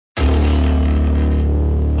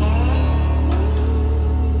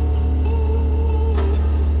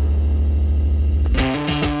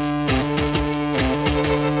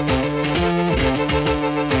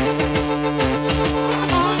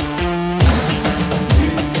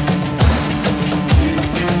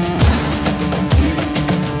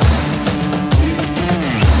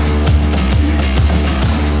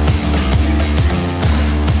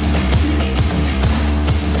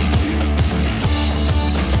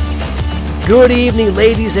Good evening,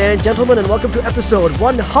 ladies and gentlemen, and welcome to episode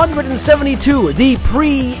 172, the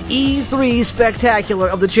pre-E3 spectacular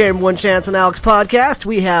of the Chairman One Chance and Alex podcast.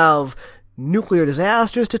 We have nuclear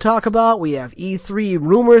disasters to talk about, we have E3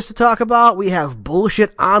 rumors to talk about, we have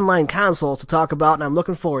bullshit online consoles to talk about, and I'm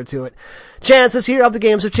looking forward to it. Chance is here of the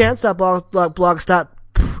Games of Chance,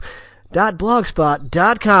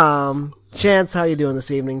 blogspot.com. Chance, how are you doing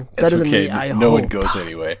this evening? Better than me, I hope. No one goes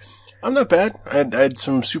anyway. I'm not bad. I had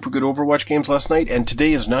some super good Overwatch games last night, and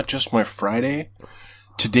today is not just my Friday.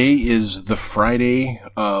 Today is the Friday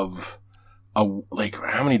of,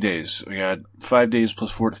 how many days? We got 5 days plus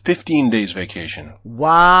 4, 15 days vacation.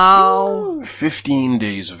 Wow. 15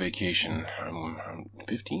 days of vacation.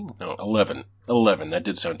 15? No, 11. 11. That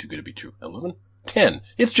did sound too good to be true. 11? 10.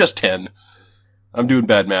 It's just 10. I'm doing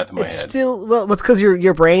bad math in my head. Still, well, it's because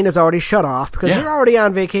your brain is already shut off because you're already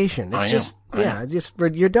on vacation. It's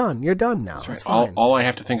you're done. You're done now. That's right. All I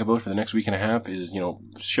have to think about for the next week and a half is,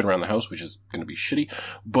 shit around the house, which is going to be shitty,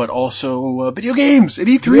 but also video games and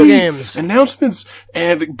E3 video games announcements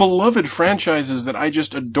and beloved franchises that I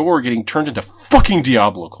just adore getting turned into fucking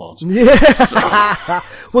Diablo clones. Yeah.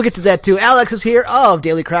 We'll get to that too. Alex is here of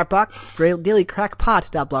Daily Crackpot,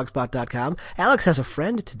 dailycrackpot.blogspot.com. Alex has a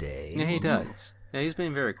friend today. Yeah, he does. Yeah, he's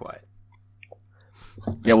been very quiet.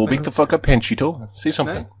 Yeah, well, wake the fuck up, Panchito. Say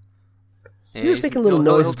something. He was making little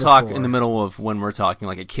noises. He'll talk in the middle of when we're talking,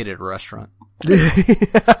 like a kid at a restaurant. Look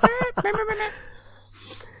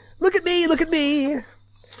at me, look at me.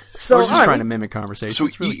 So we're just trying to mimic conversation. So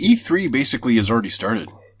really E3 basically has already started.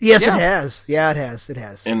 Yes, it has. Yeah, it has. It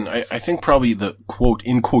has. And I think probably the quote,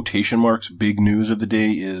 in quotation marks, big news of the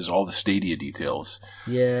day is all the Stadia details.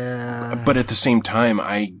 Yeah. But at the same time,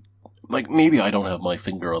 maybe I don't have my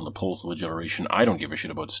finger on the pulse of a generation. I don't give a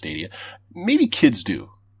shit about Stadia. Maybe kids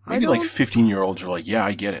do. Maybe 15-year-olds are like, yeah,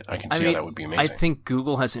 I get it. I can see how that would be amazing. I think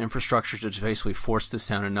Google has infrastructure to basically force this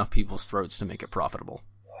down enough people's throats to make it profitable.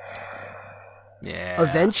 Yeah.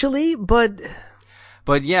 Eventually, but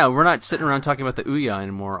yeah, we're not sitting around talking about the Ouya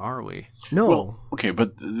anymore, are we? No. Well, okay,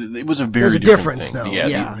 but it was a very different thing. Though.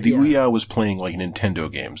 Yeah, the Ouya was playing like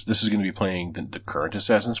Nintendo games. This is going to be playing the current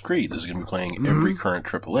Assassin's Creed. This is going to be playing every current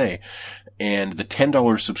AAA. And the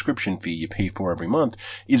 $10 subscription fee you pay for every month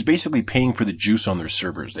is basically paying for the juice on their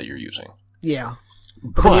servers that you're using. Yeah.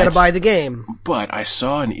 But then you gotta buy the game. But I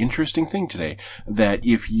saw an interesting thing today that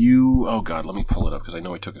if you, oh god, let me pull it up because I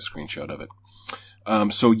know I took a screenshot of it.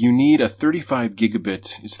 So you need a 35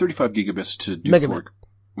 gigabit, it's 35 gigabits to do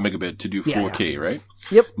megabit to do 4K, right?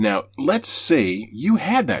 Yep. Now, let's say you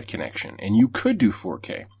had that connection and you could do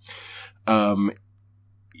 4K.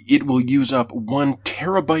 It will use up 1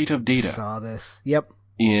 terabyte of data. I saw this. Yep.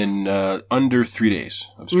 In under 3 days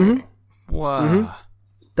of streaming. Wow. Mm-hmm.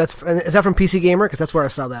 Is that from PC Gamer? Because that's where I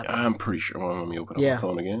saw that. I'm pretty sure. Well, let me open up my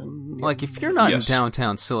phone again. Like, if you're not in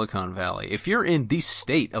downtown Silicon Valley, if you're in the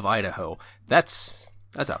state of Idaho, that's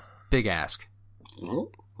a big ask.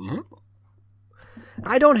 Mm-hmm.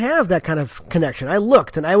 I don't have that kind of connection. I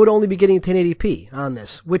looked, and I would only be getting 1080p on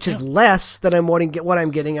this, which is less than what I'm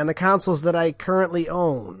getting on the consoles that I currently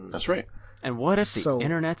own. That's right. And what if the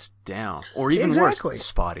internet's down? Or even worse,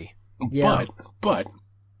 spotty. Yeah. But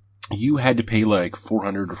you had to pay like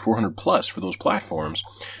 $400 or $400 plus for those platforms.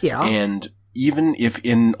 Yeah. And even if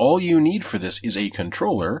all you need for this is a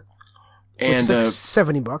controller and like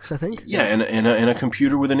 $70, I think. Yeah, and a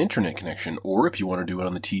computer with an internet connection, or if you want to do it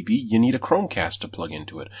on the TV, you need a Chromecast to plug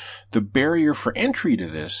into it. The barrier for entry to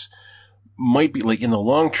this might be like in the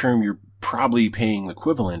long term, you're probably paying the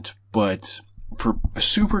equivalent, but for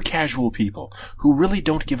super casual people who really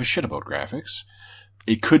don't give a shit about graphics,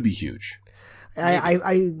 it could be huge.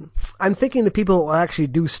 I'm thinking the people who actually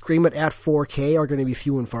do stream it at 4K are going to be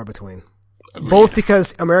few and far between. Agreed. Both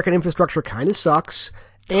because American infrastructure kind of sucks,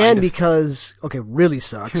 because really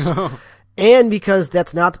sucks, and because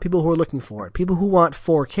that's not the people who are looking for it. People who want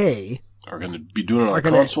 4K are going to be doing it on a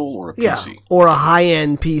console or a PC. Yeah, or a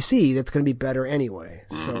high-end PC that's going to be better anyway.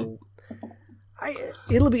 Mm-hmm. So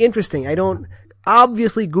it'll be interesting.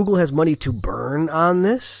 Obviously Google has money to burn on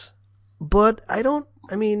this, but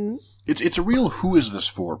it's a real who is this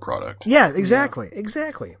for product. Yeah, exactly. Yeah.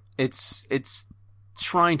 Exactly. It's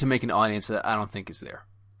trying to make an audience that I don't think is there.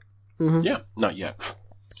 Mm-hmm. Yeah, not yet.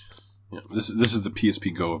 Yeah, this is the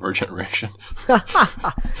PSP Go of our generation.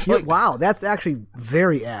 Wow, that's actually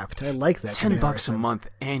very apt. I like that. $10 a month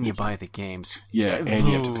and you buy the games. Yeah, and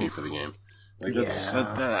you have to pay for the game.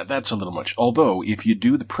 That's a little much. Although, if you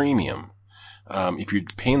do the premium, if you're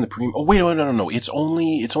paying the premium, no. It's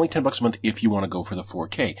only $10 a month if you want to go for the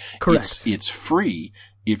 4K. Correct. It's free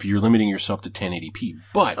if you're limiting yourself to 1080p.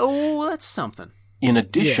 But that's something. In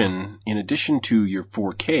addition to your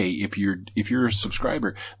 4K, if you're a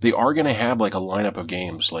subscriber, they are going to have like a lineup of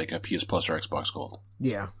games like a PS Plus or Xbox Gold.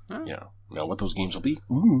 Yeah. Yeah. Now what those games will be?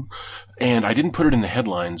 Ooh. And I didn't put it in the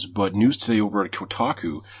headlines, but news today over at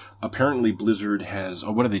Kotaku, apparently Blizzard has,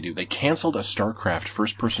 what did they do? They canceled a StarCraft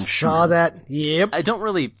first-person shooter. Saw that. Yep. I don't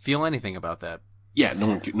really feel anything about that. Yeah, no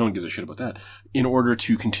one gives a shit about that. In order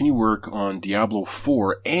to continue work on Diablo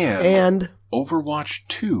 4 And Overwatch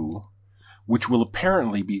 2, which will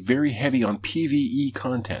apparently be very heavy on PvE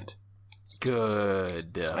content.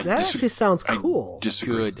 Good. that actually sounds cool.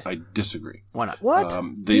 I disagree. Why not? What?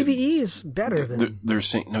 PvE is better than... They're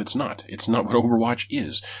saying, no, it's not. It's not what Overwatch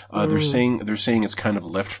is. They're saying it's kind of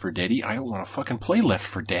Left 4 Dead-y. I don't want to fucking play Left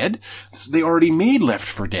 4 Dead. They already made Left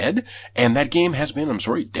 4 Dead, and that game has been,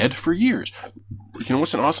 dead for years. You know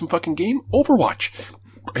what's an awesome fucking game? Overwatch.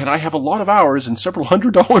 And I have a lot of hours and several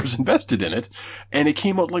 $100s invested in it, and it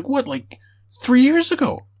came out like 3 years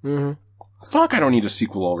ago. Mm-hmm. Fuck, I don't need a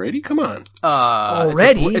sequel already. Come on.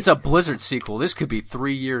 Already? It's a Blizzard sequel. This could be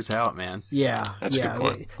 3 years out, man. Yeah. That's a good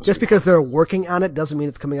point. Just because they're working on it doesn't mean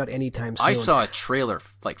it's coming out anytime soon. I saw a trailer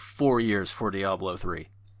like 4 years for Diablo 3.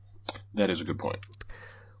 That is a good point.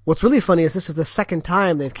 What's really funny is this is the second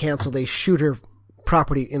time they've canceled a shooter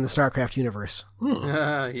property in the StarCraft universe.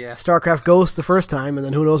 Yeah. StarCraft Ghost the first time, and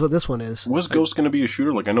then who knows what this one is. Was Ghost going to be a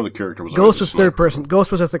shooter? Like, I know the character was... Ghost was third person.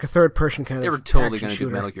 Ghost was just like a third person kind of They were totally going to do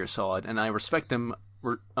Metal Gear Solid, and I respect them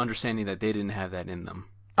understanding that they didn't have that in them.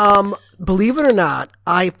 Believe it or not,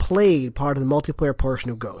 I played part of the multiplayer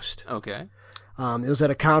portion of Ghost. Okay. It was at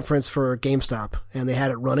a conference for GameStop, and they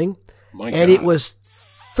had it running. My and God. it was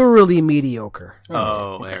thoroughly mediocre.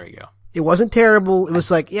 Oh, there you go. It wasn't terrible. It was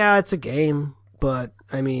like, yeah, it's a game, but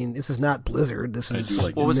I mean, this is not Blizzard. This is... do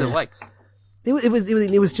like What was it like?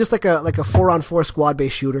 It was just like a 4-on-4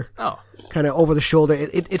 squad-based shooter. Oh. Kind of over the shoulder.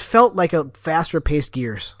 It felt like a faster-paced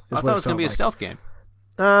Gears. I thought it was going to be a stealth game.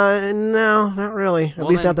 No, not really. At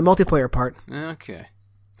least not the multiplayer part. Okay.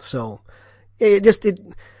 So,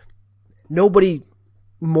 nobody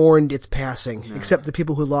mourned its passing, except the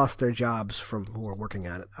people who lost their jobs who were working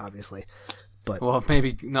on it, obviously. But well,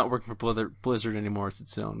 maybe not working for Blizzard anymore. It's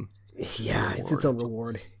its own. Yeah, reward. It's its own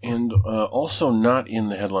reward. And also not in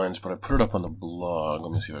the headlines, but I put it up on the blog.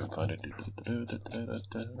 Let me see if I can find it.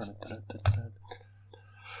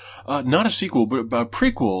 Not a sequel, but a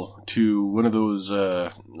prequel to one of those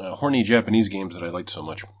horny Japanese games that I liked so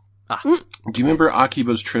much. Do you remember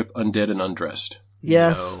Akiba's Trip Undead and Undressed?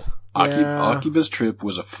 Yes. No. Akiba's Trip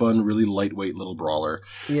was a fun, really lightweight little brawler.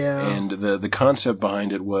 Yeah. And the concept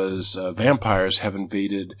behind it was vampires have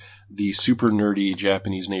invaded the super nerdy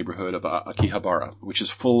Japanese neighborhood of Akihabara, which is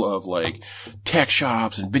full of like tech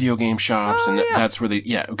shops and video game shops, that's where they.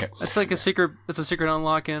 Yeah, okay. That's like a secret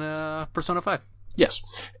unlock in Persona 5. Yes.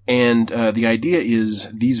 And the idea is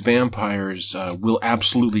these vampires will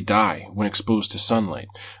absolutely die when exposed to sunlight,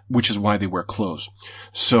 which is why they wear clothes.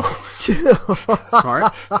 So,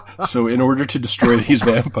 Smart. so in order to destroy these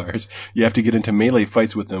vampires, you have to get into melee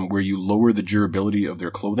fights with them where you lower the durability of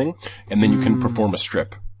their clothing, and then you can perform a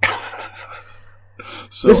strip.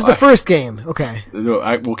 So this is the first game. Okay.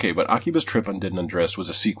 Okay, but Akiba's Trip Undead and Undressed was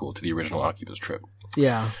a sequel to the original Akiba's Trip.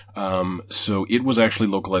 Yeah. So it was actually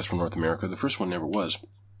localized from North America. The first one never was.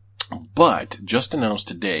 But, just announced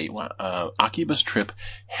today, Akiba's Trip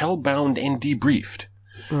Hellbound and Debriefed.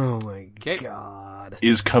 Oh my God.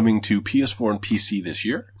 Is coming to PS4 and PC this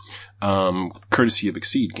year. Courtesy of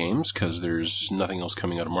Exceed Games, because there's nothing else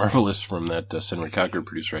coming out of Marvelous from that Senran Kagura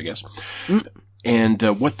producer, I guess. And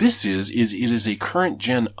what this is it is a current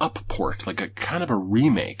gen up port, like a kind of a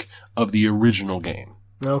remake of the original game.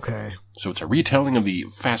 Okay. So it's a retelling of the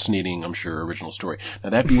fascinating, I'm sure, original story. Now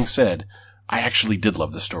that being said, I actually did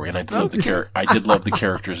love the story, and I did love the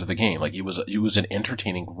characters of the game. Like it was an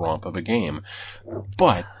entertaining romp of a game,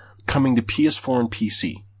 but coming to PS4 and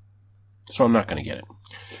PC. So I'm not going to get it.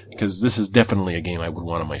 Because this is definitely a game I would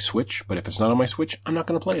want on my Switch, but if it's not on my Switch, I'm not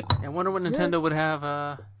going to play it. I wonder what Nintendo would have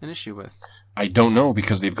an issue with. I don't know,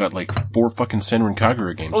 because they've got like 4 fucking Senran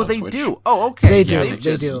Kagura games on they Switch. do? Oh, okay. They do. Yeah,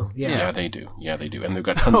 They do. Yeah. Yeah, they do. Yeah, they do. And they've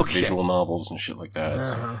got tons of visual novels and shit like that.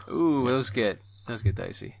 Uh-huh. Ooh, those get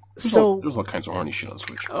dicey. There's all kinds of horny shit on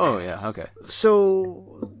Switch. Oh, yeah, okay.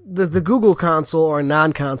 So the Google console or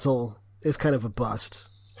non-console is kind of a bust.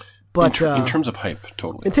 But in terms of hype,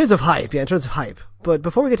 totally. In terms of hype, yeah, in terms of hype. But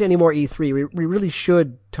before we get to any more E3, we really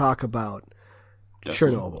should talk about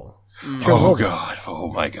Chernobyl. Oh, God. Oh,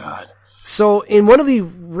 my God. So, in one of the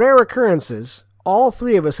rare occurrences, all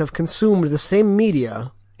three of us have consumed the same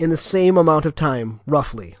media in the same amount of time,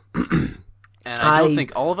 roughly. And I don't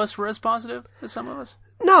think all of us were as positive as some of us.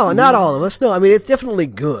 No, not all of us. No, I mean, it's definitely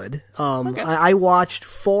good. Okay. I watched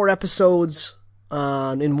 4 episodes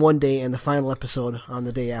in one day and the final episode on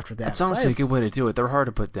the day after that. That's honestly a good way to do it. They're hard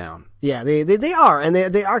to put down. Yeah, they are, and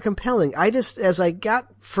they are compelling. I just, as I got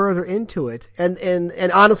further into it, and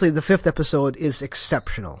honestly, the 5th episode is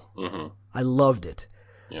exceptional. Mm-hmm. I loved it.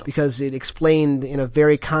 Yeah. Because it explained in a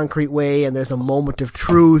very concrete way, and there's a moment of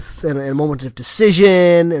truth and a moment of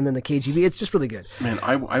decision, and then the KGB. It's just really good. Man,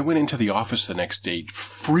 I went into the office the next day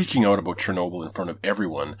freaking out about Chernobyl in front of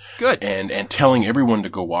everyone. Good. And telling everyone to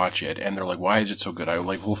go watch it. And they're like, why is it so good? I was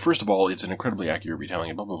like, well, first of all, it's an incredibly accurate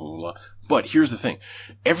retelling, blah, blah, blah, blah. But here's the thing.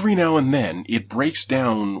 Every now and then, it breaks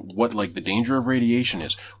down what, like, the danger of radiation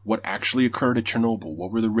is, what actually occurred at Chernobyl,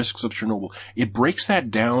 what were the risks of Chernobyl. It breaks that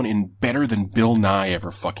down in better than Bill Nye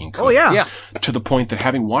ever fucking could. Oh, yeah. Yeah. To the point that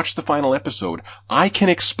having watched the final episode, I can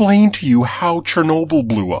explain to you how Chernobyl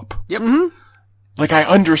blew up. Yep. Mm-hmm. Like, I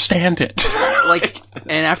understand it. Like,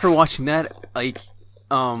 and after watching that, like,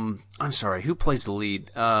 I'm sorry, who plays the lead?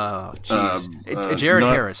 Jeez. Jared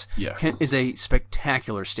Harris is a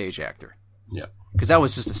spectacular stage actor. Yeah. Because that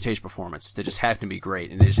was just a stage performance that just happened to be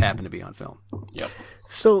great, and it just happened to be on film. Yep.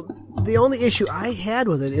 So the only issue I had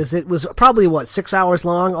with it is it was probably 6 hours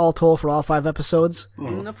long all told for all 5 episodes.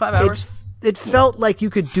 5 hours? It felt like you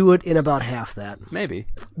could do it in about half that. Maybe.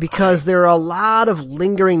 Because there are a lot of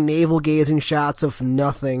lingering navel gazing shots of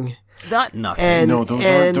nothing. Not nothing. And, No, those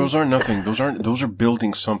aren't nothing. Those are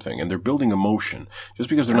building something, and they're building emotion. Just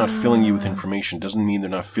because they're not filling you with information doesn't mean they're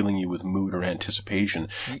not filling you with mood or anticipation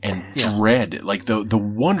and dread. Like the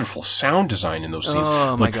wonderful sound design in those scenes.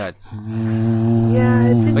 Oh my god! Yeah,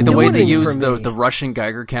 it didn't Like the do way they anything use for me. the Russian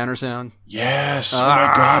Geiger counter sound. Yes. Oh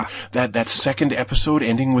my god. That second episode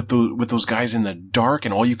ending with those guys in the dark,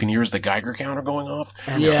 and all you can hear is the Geiger counter going off.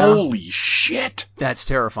 Yeah. Holy shit! That's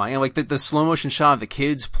terrifying. And like the slow motion shot of the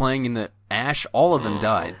kids playing in the ash, all of them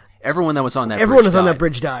died. Everyone that was on that Everyone bridge was on died. that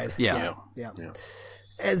bridge died. Yeah. Yeah.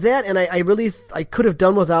 And that, and I really, I could have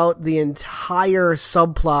done without the entire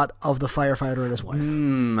subplot of the firefighter and his wife.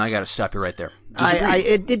 I gotta stop you right there.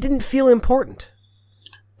 It didn't feel important.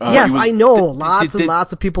 It Yes, was- I know lots did- and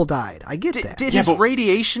lots of people died. I get that. Did Yeah, his but-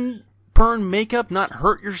 radiation burn makeup not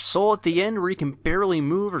hurt your soul at the end where he can barely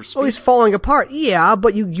move or speak? Oh, he's falling apart. Yeah,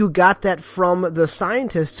 but you got that from the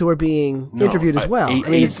scientists who were being interviewed as well.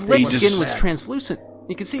 his lip just- skin was translucent.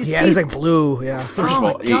 You could see his Yeah, teeth. he's like blue. Yeah. First of Oh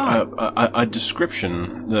all, my God. a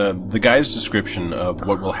description, the guy's description of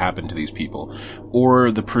what will happen to these people,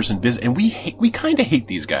 or the person and we kind of hate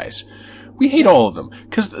these guys. We hate all of them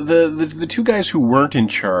because the 2 guys who weren't in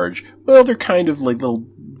charge, well, they're kind of like little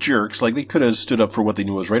jerks. Like they could have stood up for what they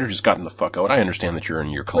knew was right or just gotten the fuck out. I understand that you're in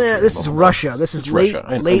your culture. Yeah, this blah, is blah, blah. Russia. This is It's late Russia.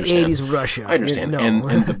 I late understand. 80s Russia. I understand. No.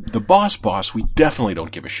 And the boss, we definitely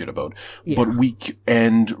don't give a shit about. But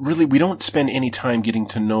really, we don't spend any time getting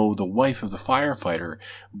to know the wife of the firefighter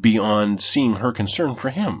beyond seeing her concern for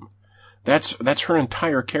him. That's her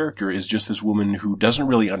entire character is just this woman who doesn't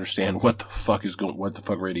really understand what the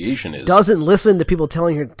fuck radiation is. Doesn't listen to people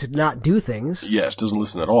telling her to not do things. Yes, doesn't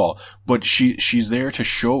listen at all. But she's there to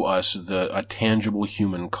show us a tangible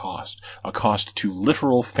human cost, a cost to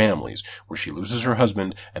literal families, where she loses her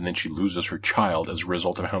husband and then she loses her child as a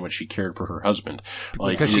result of how much she cared for her husband.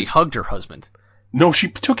 Like, because she hugged her husband. no, she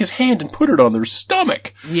took his hand and put it on their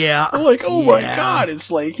stomach. Yeah. I'm like, oh my god,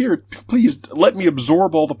 it's like, here, please let me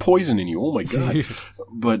absorb all the poison in you. Oh my god.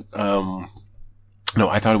 But, no,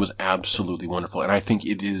 I thought it was absolutely wonderful. And I think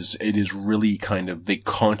it is really kind of, they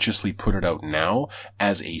consciously put it out now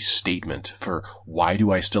as a statement for why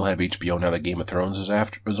do I still have HBO now that Game of Thrones is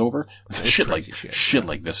over? Shit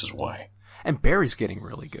like this is why. And Barry's getting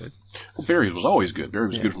really good. Well, Barry was always good. Barry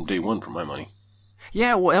was good from day one for my money.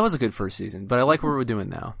 Yeah, well, that was a good first season, but I like what we're doing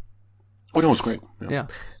now. Oh no, it's great. Yeah.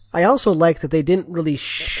 I also like that they didn't really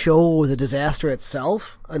show the disaster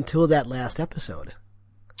itself until that last episode.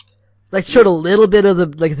 Like, showed a little bit of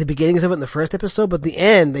the beginnings of it in the first episode, but the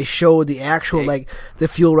end, they showed the actual, the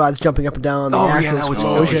fuel rods jumping up and down, the actual that was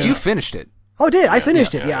explosion. because you finished it. Oh, did I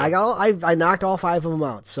finished it? Yeah, I knocked all 5 of them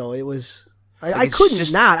out, so it was. I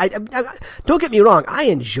couldn't not. I don't get me wrong. I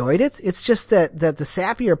enjoyed it. It's just that the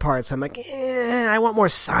sappier parts. I'm like, I want more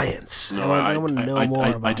science. No, I want to know more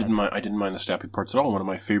about I didn't mind the sappy parts at all. One of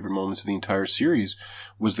my favorite moments of the entire series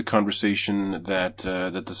was the conversation that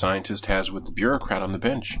the scientist has with the bureaucrat on the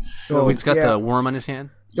bench. Oh, He's got yeah. the worm on his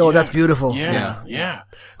hand. Oh, that's beautiful. Yeah.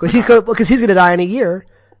 Because he's going to die in a year,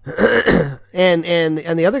 and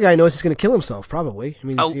the other guy knows he's going to kill himself. Probably. I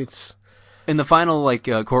mean, it's In the final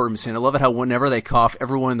courtroom scene, I love it how whenever they cough,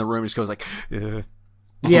 everyone in the room just goes like,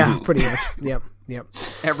 yeah, pretty much. Yep.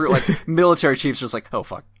 every military chiefs just like, oh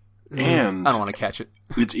fuck. And I don't want to catch it.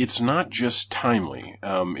 It's not just timely.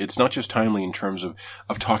 It's not just timely in terms of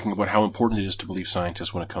talking about how important it is to believe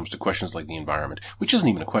scientists when it comes to questions like the environment, which isn't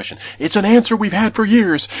even a question. It's an answer we've had for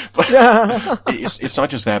years. But it's not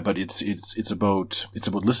just that, but it's about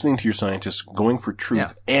listening to your scientists, going for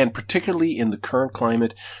truth, and particularly in the current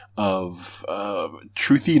climate of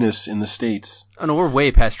truthiness in the States. Oh no, we're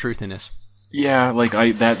way past truthiness. Yeah, like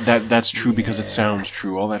that's true because it sounds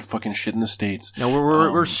true. All that fucking shit in the States. No,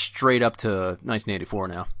 we're straight up to 1984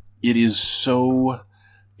 now. It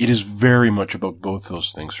is very much about both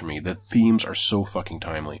those things for me. The themes are so fucking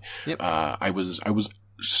timely. Yep. I was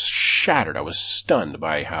shattered. I was stunned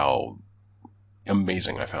by how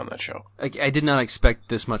amazing I found that show. I did not expect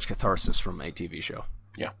this much catharsis from a TV show.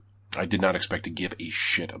 Yeah. I did not expect to give a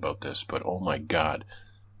shit about this, but oh my god.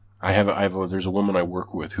 There's a woman I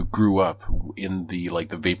work with who grew up in the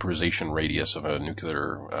vaporization radius of a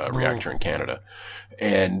nuclear reactor in Canada.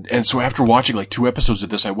 And so after watching like 2 episodes of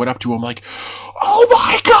this, I went up to him like, oh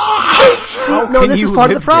my god! No, this is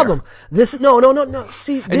part of the problem. No.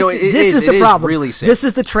 See, this is the problem. Really sad. This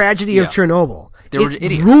is the tragedy of Chernobyl.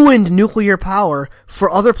 It ruined nuclear power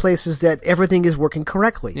for other places that everything is working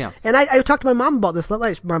correctly. Yeah. And I talked to my mom about this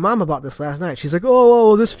last night. She's like,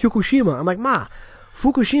 oh, this Fukushima. I'm like, Ma,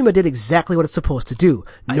 Fukushima did exactly what it's supposed to do.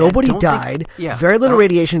 Nobody died. Very little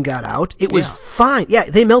radiation got out. It was fine. Yeah,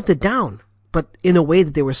 they melted down, but in a way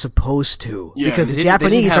that they were supposed to. Yeah, because the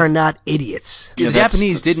Japanese are not idiots. Yeah, the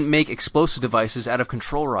Japanese didn't make explosive devices out of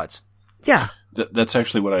control rods. Yeah. That's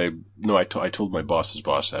actually what I told my boss's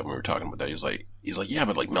boss that when we were talking about that. He's like, yeah,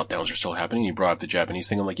 but like meltdowns are still happening. He brought up the Japanese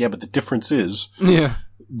thing. I'm like, yeah, but the difference is,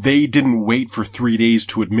 they didn't wait for 3 days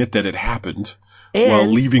to admit that it happened. While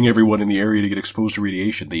leaving everyone in the area to get exposed to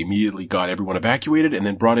radiation. They immediately got everyone evacuated and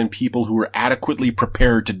then brought in people who were adequately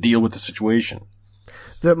prepared to deal with the situation.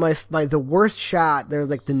 The worst shot,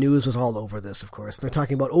 the news was all over this, of course. They're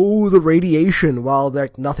talking about, the radiation while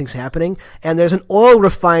nothing's happening. And there's an oil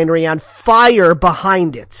refinery on fire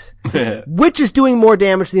behind it. Which is doing more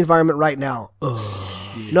damage to the environment right now.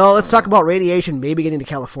 No, let's talk about radiation maybe getting to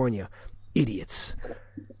California. Idiots.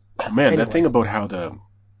 Oh man, anyway. That thing about how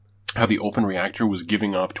the open reactor was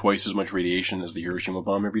giving off twice as much radiation as the Hiroshima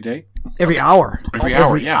bomb every day? Every hour.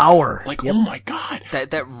 Every hour. Like, oh my god.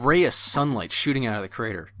 That ray of sunlight shooting out of the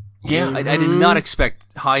crater. Yeah. I did not expect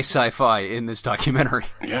high sci-fi in this documentary.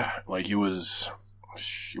 Yeah, like it was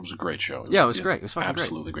a great show. It was great. It was fucking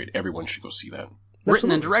absolutely great. Everyone should go see that.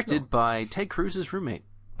 Written and directed by Ted Cruz's roommate.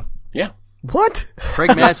 Yeah. What?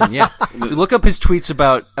 Craig Mazin, yeah. Look up his tweets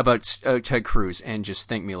about Ted Cruz and just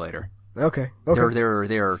thank me later. Okay.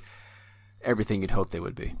 They're everything you'd hope they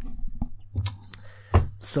would be.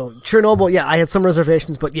 So, Chernobyl, I had some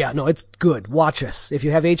reservations, but it's good. Watch us. If you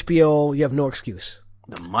have HBO, you have no excuse.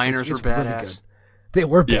 The miners were badass. Really they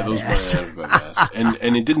were badass. Yeah, those were badass.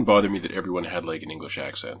 and it didn't bother me that everyone had like an English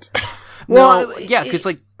accent.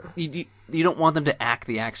 Because you don't want them to act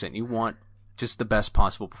the accent. You want just the best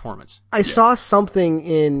possible performance. I saw something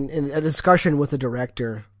in a discussion with the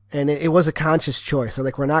director. And it was a conscious choice. So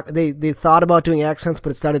they thought about doing accents, but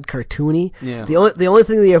it started cartoony. Yeah. The only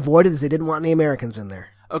thing they avoided is they didn't want any Americans in there.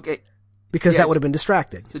 Okay. Because that would have been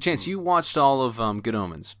distracted. So Chance, you watched all of Good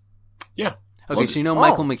Omens. Yeah. Okay, so you know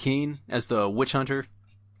Michael McKean as the witch hunter?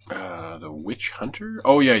 The witch hunter?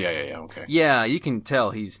 Oh, yeah, okay. Yeah, you can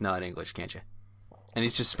tell he's not English, can't you? And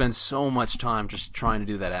he's just spent so much time just trying to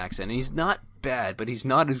do that accent. And he's not bad, but he's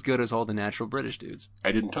not as good as all the natural British dudes.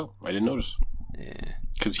 I didn't notice. Yeah.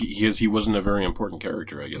 Because he wasn't a very important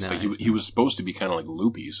character, I guess. No, he was supposed to be kind of like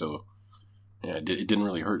loopy, so it didn't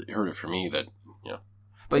really hurt it for me that,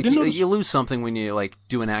 But you lose something when you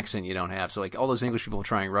do an accent you don't have. So all those English people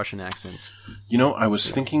trying Russian accents. I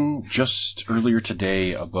was thinking just earlier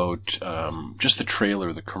today about just the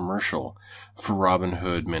trailer, the commercial for Robin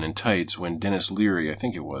Hood Men in Tights when Dennis Leary, I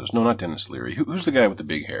think it was. No, not Dennis Leary. Who's the guy with the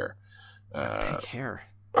big hair? Big hair.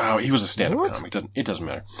 Oh, he was a stand-up comic. It doesn't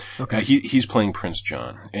matter. Okay. He's playing Prince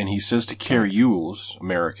John, and he says to Carrie Ewells,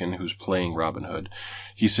 American, who's playing Robin Hood,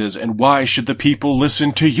 he says, "And why should the people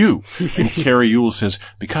listen to you?" And Carrie Ewells says,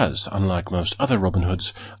 "Because, unlike most other Robin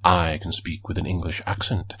Hoods, I can speak with an English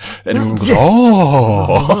accent." And everyone goes,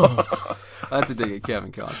 "Oh!" That's a dig at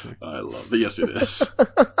Kevin Costner. I love it. Yes, it is.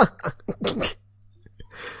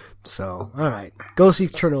 So, all right. Go see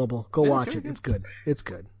Chernobyl. Go watch it. It's good. It's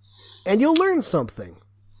good. And you'll learn something.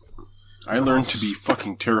 I learned to be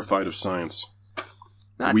fucking terrified of science.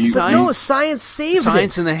 Not science. No, science saved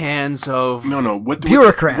science it. in the hands of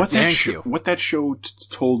bureaucrats. What that show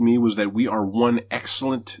told me was that we are one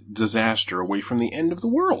excellent disaster away from the end of the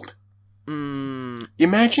world.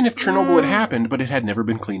 Imagine if Chernobyl had happened, but it had never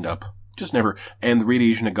been cleaned up. Just never. And the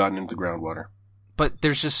radiation had gotten into the groundwater. But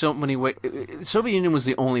there's just so many ways. Soviet Union was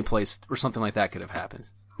the only place where something like that could have happened.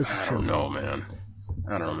 This is true. I don't know,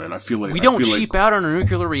 man. I feel like we don't cheap out on our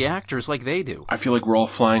nuclear reactors like they do. I feel like we're all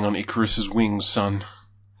flying on Icarus's wings, son.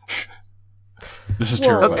 This is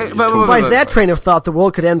terrible. Okay, by that train of thought, the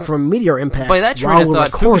world could end from a meteor impact. By that train of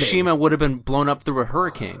thought, Fukushima would have been blown up through a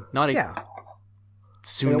hurricane, not a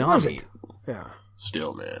tsunami. Yeah.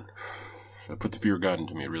 Still, man. That put the fear of God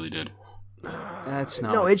into me. It really did. That's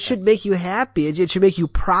not. No, it should make you happy. It should make you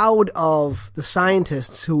proud of the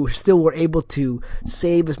scientists who still were able to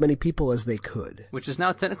save as many people as they could. Which is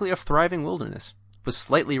now technically a thriving wilderness with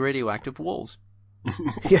slightly radioactive wolves.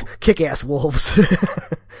 Yeah, kick-ass wolves.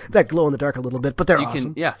 That glow in the dark a little bit, but they're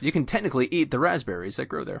awesome. You can technically eat the raspberries that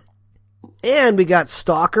grow there. And we got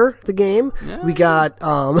Stalker, the game. Yeah. We got,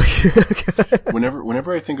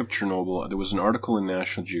 Whenever I think of Chernobyl, there was an article in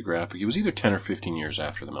National Geographic. It was either 10 or 15 years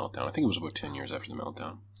after the meltdown. I think it was about 10 years after the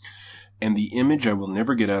meltdown. And the image I will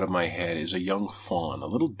never get out of my head is a young fawn, a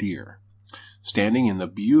little deer, standing in the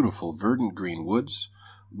beautiful verdant green woods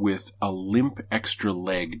with a limp extra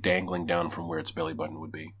leg dangling down from where its belly button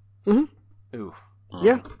would be. Mm-hmm. Ooh.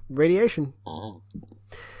 Yeah, radiation. In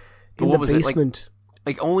what the was basement.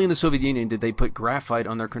 Like only in the Soviet Union did they put graphite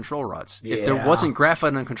on their control rods. Yeah. If there wasn't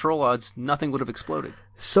graphite on control rods, nothing would have exploded.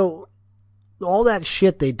 So all that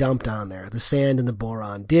shit they dumped on there, the sand and the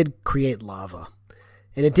boron, did create lava.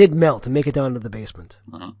 And it did melt and make it down to the basement.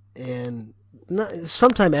 And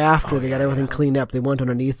sometime after they got everything cleaned up, they went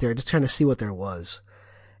underneath there just trying to see what there was.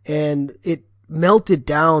 And it melted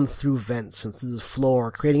down through vents and through the floor,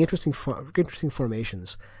 creating interesting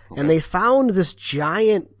formations. Okay. And they found this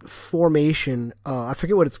giant formation. I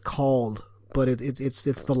forget what it's called, but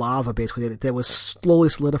it's the lava basically that was slowly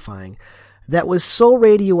solidifying. That was so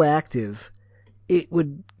radioactive, it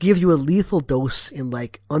would give you a lethal dose in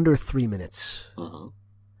like under 3 minutes.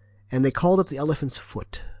 And they called it the elephant's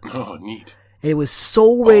foot. Oh, neat. It was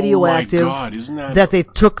so radioactive isn't that they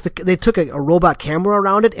took a robot camera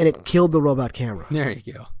around it and it killed the robot camera. There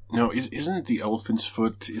you go. No, isn't it the elephant's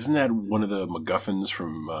foot? Isn't that one of the MacGuffins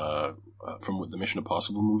from the Mission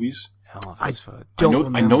Impossible movies? Elephant's foot.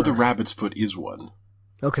 I know the rabbit's foot is one.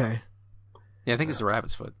 Okay. Yeah, I think it's the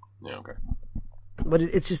rabbit's foot. Yeah, okay. But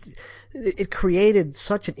it's just it created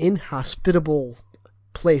such an inhospitable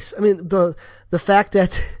place. I mean, the fact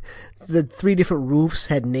that the 3 different roofs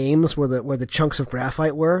had names where the chunks of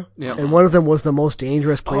graphite were, and one of them was the most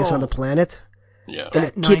dangerous place on the planet. Yeah,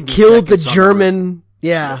 and it killed the German.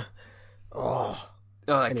 Yeah. Oh,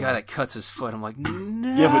 that guy that cuts his foot. I'm like,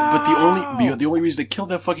 no. Yeah, but the only reason they killed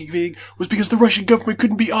that fucking thing was because the Russian government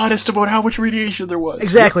couldn't be honest about how much radiation there was.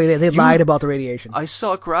 Exactly, they lied about the radiation. I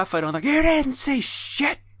saw graphite. I'm like, you didn't say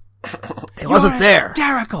shit. It wasn't there.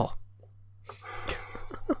 Hysterical.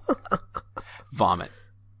 Vomit.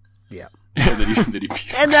 Yeah.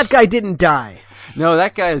 And that guy didn't die. No,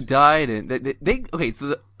 that guy died, and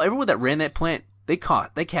so everyone that ran that plant, they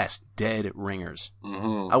cast dead ringers.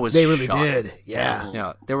 They really shocked. did. Yeah.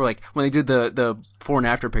 Yeah. They were like, when they did the before and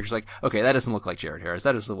after pictures, like, okay, that doesn't look like Jared Harris.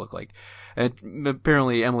 That doesn't look like, and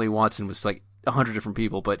apparently Emily Watson was like 100 different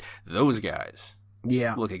people, but those guys,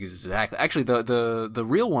 look exactly. Actually, the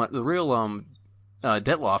real one,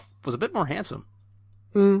 Detloff was a bit more handsome.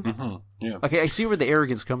 Yeah. Okay, I see where the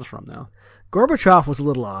arrogance comes from now. Gorbachev was a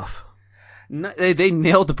little off. No, they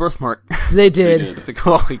nailed the birthmark. They did. It's like,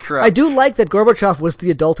 holy crap. I do like that Gorbachev was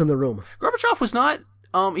the adult in the room. Gorbachev was not.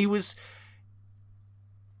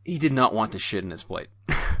 He did not want the shit in his plate.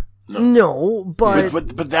 No, but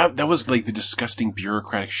that was like the disgusting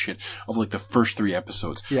bureaucratic shit of like the first 3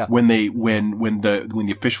 episodes. Yeah. When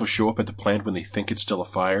the officials show up at the plant when they think it's still a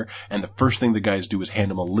fire, and the first thing the guys do is hand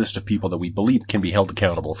them a list of people that we believe can be held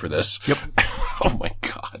accountable for this. Yep. Oh my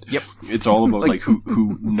god. Yep. It's all about like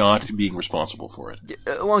who not being responsible for it.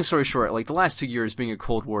 Long story short, like the last 2 years being a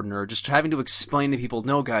Cold War nerd, just having to explain to people,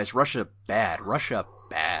 no guys, Russia bad.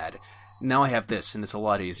 Now I have this, and it's a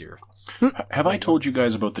lot easier. Have I told you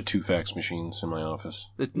guys about the 2 fax machines in my office?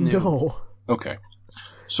 No. Okay.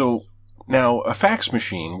 So, now, a fax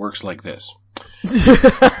machine works like this.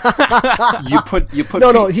 you put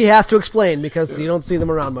No, he has to explain because you don't see them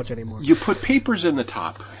around much anymore. You put papers in the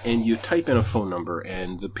top, and you type in a phone number,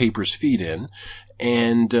 and the papers feed in,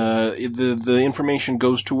 and the information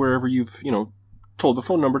goes to wherever you've, told the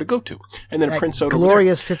phone number to go to. And then it prints out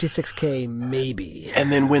glorious 56K, maybe.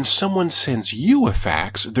 And then when someone sends you a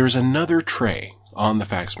fax, there's another tray on the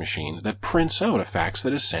fax machine that prints out a fax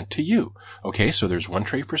that is sent to you. Okay, so there's one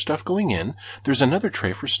tray for stuff going in, there's another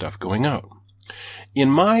tray for stuff going out. In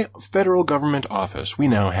my federal government office, we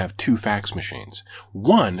now have 2 fax machines.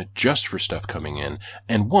 One just for stuff coming in,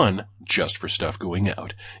 and one just for stuff going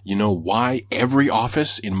out. You know why every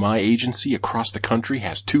office in my agency across the country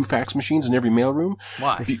has 2 fax machines in every mailroom?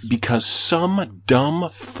 Why? Because some dumb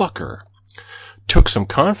fucker took some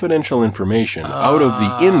confidential information out of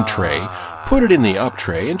the in tray, put it in the up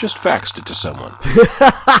tray, and just faxed it to someone.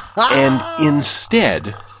 And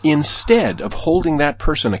instead of holding that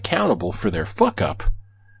person accountable for their fuck up,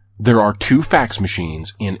 there are 2 fax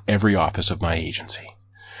machines in every office of my agency.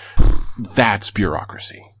 That's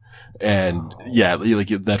bureaucracy. And yeah, like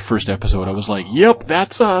that first episode, I was like, yep,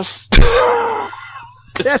 that's us.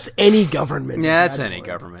 That's any government. Yeah, that's any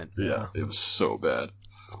government. Yeah, it was so bad.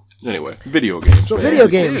 Anyway, video games. So video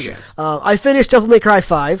games. I finished Devil May Cry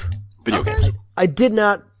 5. Video games. I did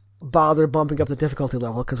not bother bumping up the difficulty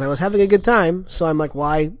level because I was having a good time. So I'm like,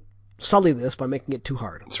 why sully this by making it too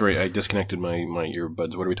hard? Sorry, I disconnected my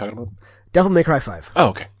earbuds. What are we talking about? Devil May Cry 5. Oh,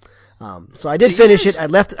 okay. So I did finish it. I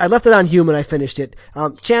left it on human. I finished it.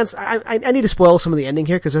 Chance, I need to spoil some of the ending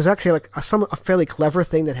here because there's actually like a fairly clever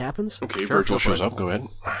thing that happens. Okay, Virgil shows up. Go ahead.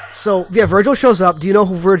 So yeah, Virgil shows up. Do you know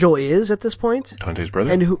who Virgil is at this point? Dante's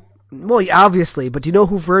brother. And who? Well, obviously, but do you know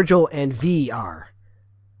who Virgil and V are?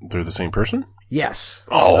 They're the same person? Yes.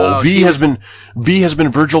 Oh, V has been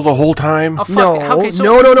Virgil the whole time? Oh, fuck. No, Okay,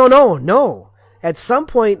 so no. At some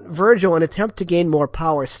point, Virgil, in an attempt to gain more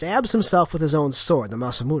power, stabs himself with his own sword, the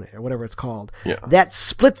Masamune, or whatever it's called. Yeah. That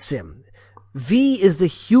splits him. V is the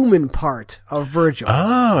human part of Virgil.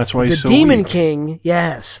 Ah, that's why he's so The Demon weak. King,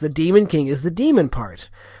 yes, the Demon King is the demon part.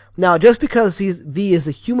 Now, just because V is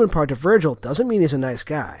the human part of Virgil doesn't mean he's a nice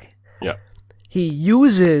guy. Yeah. He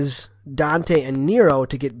uses Dante and Nero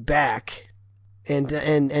to get back, and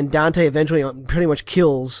Dante eventually pretty much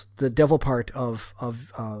kills the devil part of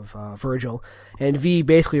Virgil, and V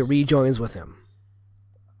basically rejoins with him.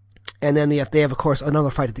 And then they have of course another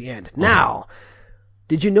fight at the end. Now,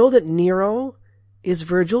 did you know that Nero is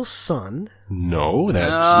Virgil's son? No,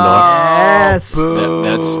 that's not. Yes.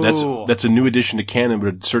 That's a new addition to canon,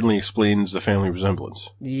 but it certainly explains the family resemblance.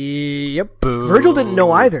 Yep. Virgil didn't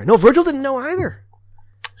know either. No, Virgil didn't know either.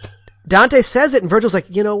 Dante says it, and Virgil's like,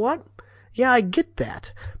 you know what? Yeah, I get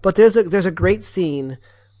that. But there's a great scene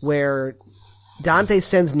where Dante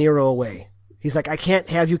sends Nero away. He's like, I can't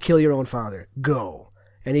have you kill your own father. Go.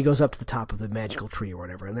 And he goes up to the top of the magical tree or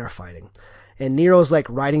whatever, and they're fighting. And Nero's like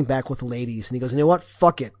riding back with the ladies, and he goes, you know what?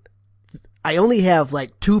 Fuck it. I only have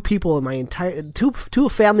like 2 people in my two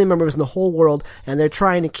family members in the whole world, and they're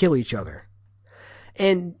trying to kill each other.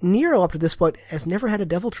 And Nero, up to this point, has never had a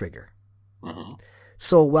devil trigger. Mm-hmm.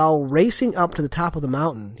 So while racing up to the top of the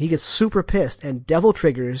mountain, he gets super pissed and devil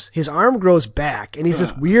triggers. His arm grows back, and he's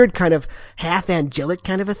this weird kind of half angelic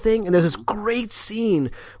kind of a thing. And there's this great scene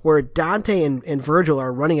where Dante and Virgil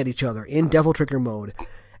are running at each other in devil trigger mode,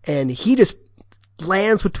 and he just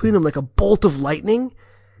lands between them like a bolt of lightning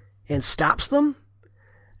and stops them.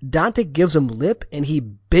 Dante gives him lip, and he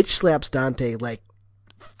bitch slaps Dante like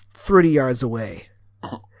 30 yards away.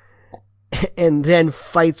 And then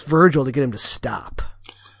fights Virgil to get him to stop.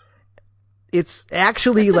 It's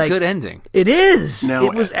actually That's like a good ending. It is. Now,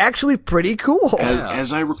 it was actually pretty cool.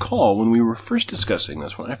 As I recall, when we were first discussing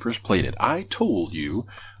this, when I first played it, I told you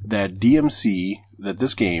that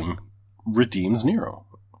this game redeems Nero.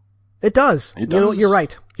 It does. It does. You're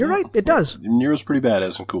right. You're right. It does. Nero's pretty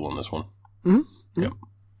badass and cool in this one. Mm-hmm. Yep.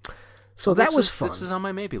 So that was fun. This is on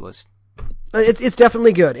my maybe list. It's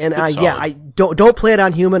definitely good, and It's I don't play it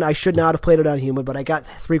on human. I should not have played it on human, but I got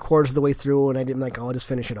 3/4 of the way through, and I didn't I'll just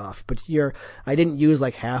finish it off. But I didn't use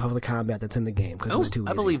like half of the combat that's in the game because it was too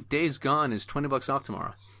easy. I believe Days Gone is $20 off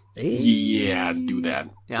tomorrow. Hey. Yeah, do that.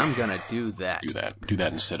 Yeah, I'm gonna do that. Do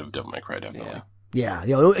that instead of Devil May Cry, definitely. Yeah,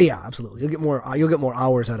 absolutely. You'll get more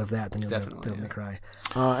hours out of that than you'll get Devil May Cry.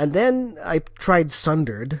 And then I tried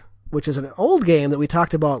Sundered, which is an old game that we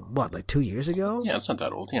talked about, like 2 years ago? Yeah, it's not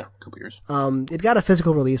that old. Yeah, a couple years. It got a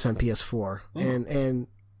physical release on PS4. And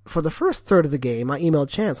for the first third of the game, I emailed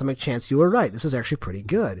Chance. I'm like, Chance, you were right. This is actually pretty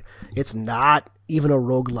good. It's not even a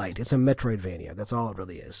roguelite. It's a Metroidvania. That's all it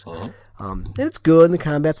really is. And it's good, and the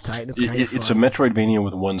combat's tight, and it's kind of fun. It's a Metroidvania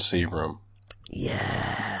with one save room.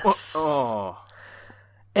 Yes. Oh.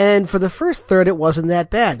 And for the first third, it wasn't that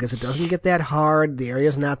bad, because it doesn't get that hard. The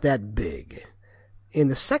area's not that big. In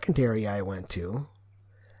the second area I went to,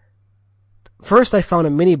 first I found a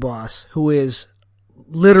mini-boss who is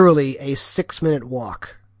literally a 6-minute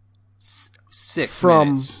walk. 6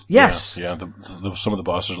 minutes? Yes. Yeah, some of the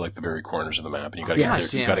bosses are like the very corners of the map, and you gotta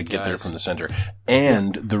Yes. get there from the center.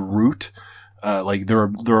 And the route like there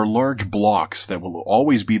are large blocks that will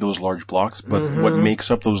always be those large blocks, but what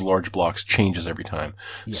makes up those large blocks changes every time.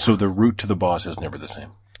 Yeah. So the route to the boss is never the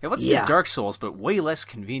same. Yeah, let's do Dark Souls, but way less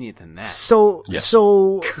convenient than that. So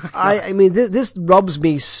I mean, this rubs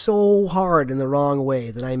me so hard in the wrong way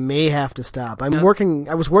that I may have to stop. I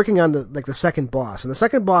was working on the second boss, and the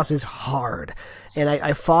second boss is hard. And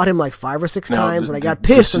I fought him like 5 or 6 times, and I got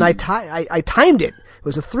pissed, and I timed it. It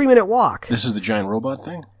was a 3-minute walk. This is the giant robot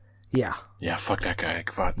thing? Yeah. Yeah, fuck that guy.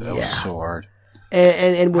 That was so hard.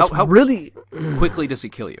 And what's how really quickly does he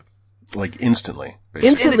kill you? Like instantly. Basically.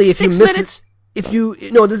 Instantly, if you miss minutes?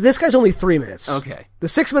 This guy's only 3 minutes. Okay. The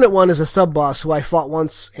 6-minute one is a sub boss who I fought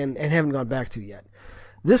once and haven't gone back to yet.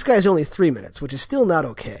 This guy's only 3 minutes, which is still not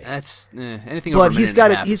okay. That's anything over a minute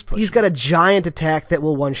and a half. He's got a giant attack that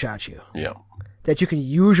will one shot you. Yeah. That you can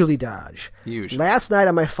usually dodge. Usually. Last night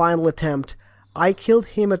on my final attempt, I killed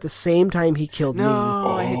him at the same time he killed me.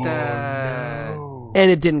 No, I hate that. No. And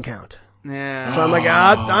it didn't count. Yeah. So I'm like,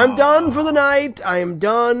 I'm done for the night. I'm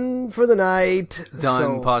done for the night.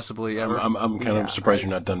 Possibly ever. I'm kind of surprised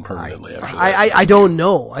you're not done permanently after that. I don't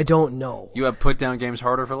know. You have put down games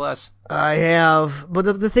harder for less? I have. But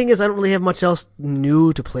the thing is, I don't really have much else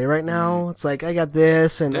new to play right now. It's like, I got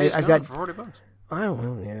this, and I've got... for $40. I don't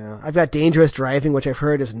know, yeah. I've got Dangerous Driving, which I've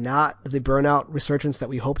heard is not the burnout resurgence that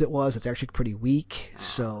we hoped it was. It's actually pretty weak,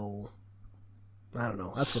 so... I don't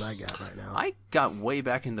know. That's what I got right now. I got way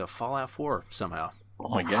back into Fallout 4 somehow. Oh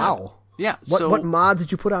my god. How? Yeah. What mods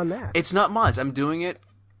did you put on that? It's not mods. I'm doing it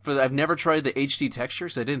I've never tried the HD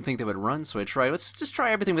textures. I didn't think they would run, so let's just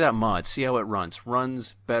try everything without mods. See how it runs.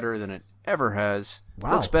 Runs better than it ever has.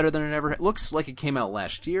 Wow. Looks better than it ever has. Looks like it came out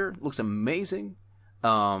last year. Looks amazing.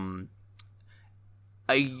 I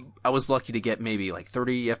was lucky to get maybe like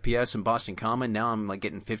 30 FPS in Boston Common. Now I'm like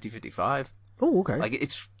getting 50, 55. Oh, okay. Like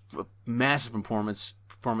it's a massive performance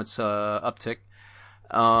uptick.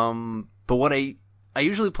 But what I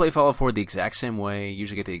usually play Fallout 4 the exact same way,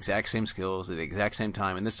 usually get the exact same skills at the exact same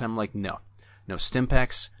time, and this time I'm like, no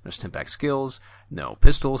stimpaks, no stimpak skills, no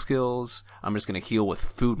pistol skills, I'm just gonna heal with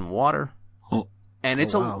food and water. And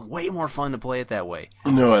it's way more fun to play it that way.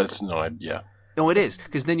 No, it's not, yeah. No, it is,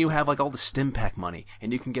 because then you have like all the stimpak money,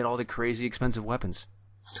 and you can get all the crazy expensive weapons.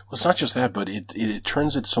 Well, it's not just that, but it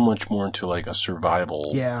turns it so much more into like a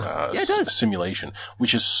survival it does. Simulation,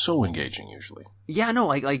 which is so engaging usually. Yeah, no,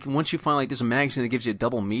 like once you find like there's a magazine that gives you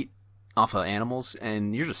double meat off of animals,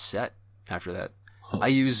 and you're just set after that. I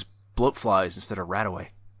use bloatflies instead of rataway.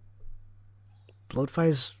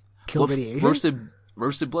 Bloatflies kill radiation?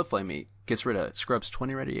 Roasted bloatfly meat gets rid of scrubs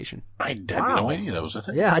 20 radiation. I had no idea that was a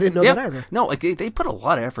thing. Yeah, I didn't know that either. No, like they put a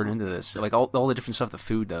lot of effort into this, like all the different stuff the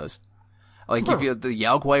food does. Like if you the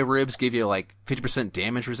Yaoguai ribs give you like 50%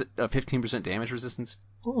 damage, 15% damage resistance,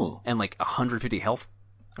 and like 150 health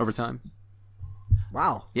over time.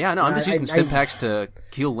 Wow. Yeah, no, I'm just using stimpaks to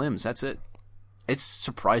heal limbs. That's it. It's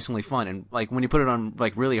surprisingly fun, and like when you put it on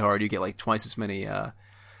like really hard, you get like twice as many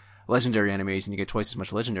legendary enemies, and you get twice as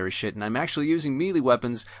much legendary shit. And I'm actually using melee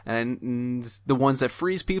weapons, and the ones that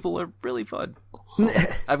freeze people are really fun.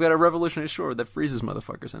 I've got a revolutionary sword that freezes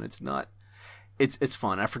motherfuckers, and it's not. It's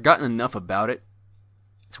fun. I've forgotten enough about it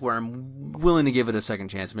to where I'm willing to give it a second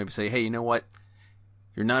chance and maybe say, hey, you know what?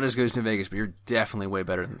 You're not as good as New Vegas, but you're definitely way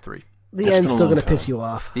better than 3. The end's still going to piss you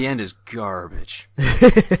off. The end is garbage.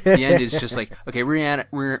 The end is just like, okay, we ran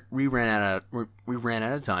out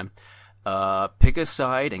of time. Pick a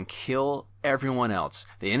side and kill everyone else.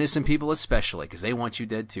 The innocent people especially, because they want you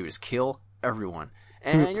dead too. Just kill everyone.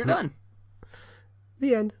 And you're done.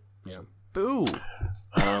 The end. Yeah. Boo.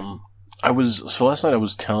 Last night I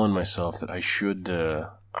was telling myself that I should,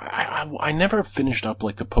 I never finished up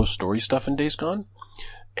like the post-story stuff in Days Gone.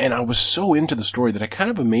 And I was so into the story that it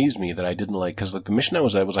kind of amazed me that I didn't cause like the mission I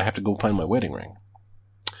was at was I have to go find my wedding ring.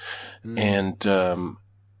 And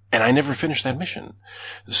I never finished that mission.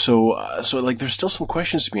 So like there's still some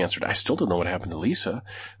questions to be answered. I still don't know what happened to Lisa.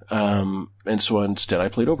 And so instead I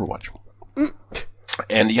played Overwatch.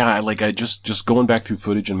 And yeah, I just going back through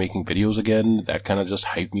footage and making videos again, that kind of just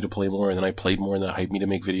hyped me to play more, and then I played more, and that hyped me to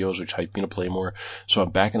make videos, which hyped me to play more. So I'm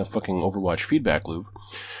back in a fucking Overwatch feedback loop.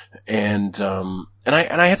 And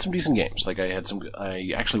I had some decent games. Like I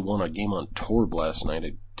actually won a game on Torb last night.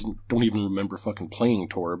 I don't even remember fucking playing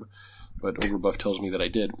Torb, but Overbuff tells me that I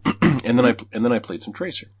did. and then I played some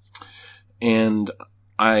Tracer. And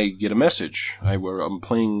I get a message. I'm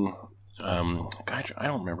playing, God, I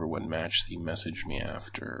don't remember what match he messaged me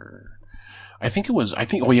after.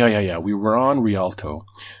 We were on Rialto,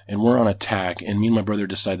 and we're on attack, and me and my brother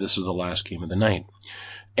decide this is the last game of the night.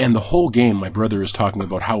 And the whole game, my brother is talking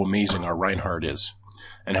about how amazing our Reinhardt is.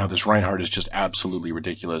 and how this Reinhardt is just absolutely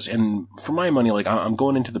ridiculous. And for my money, like, I'm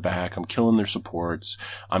going into the back, I'm killing their supports,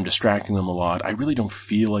 I'm distracting them a lot. I really don't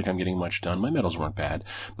feel like I'm getting much done. My medals weren't bad,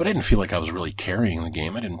 but I didn't feel like I was really carrying the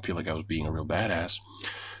game. I didn't feel like I was being a real badass.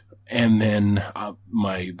 And then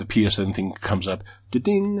the PSN thing comes up,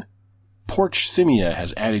 ding, Porch Simia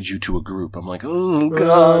has added you to a group. I'm like, oh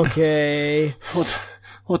god. Okay.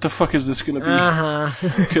 What the fuck is this gonna be?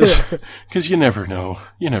 Cause you never know.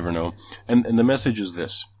 You never know. And the message is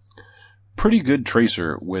this. Pretty good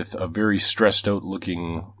Tracer with a very stressed out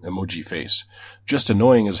looking emoji face. Just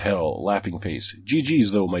annoying as hell, laughing face.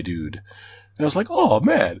 GG's though, my dude. And I was like, oh,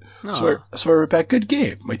 man. So I wrote back, good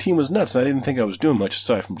game. My team was nuts, and I didn't think I was doing much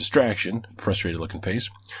aside from distraction. Frustrated-looking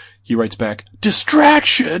face. He writes back,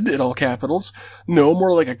 distraction, in all capitals. No,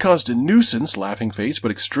 more like a constant nuisance, laughing face,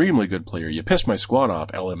 but extremely good player. You pissed my squad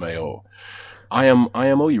off, LMAO.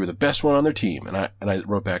 IMO, you were the best one on their team. And I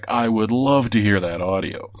wrote back, I would love to hear that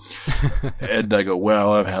audio. And I go,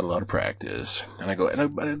 well, I've had a lot of practice. And I go,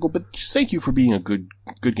 but just thank you for being a good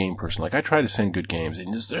game person. Like, I try to send good games,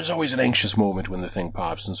 and there's always an anxious moment when the thing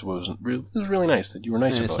pops, and so it was really nice that you were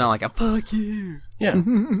nice about it. It's not like a fuck you. Yeah.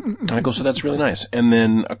 And I go, so that's really nice. And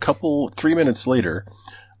then 3 minutes later,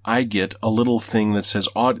 I get a little thing that says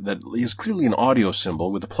that is clearly an audio symbol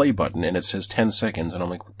with a play button, and it says 10 seconds, and I'm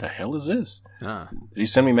like, what the hell is this? Did he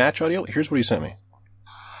send me match audio? Here's what he sent me.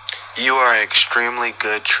 You are an extremely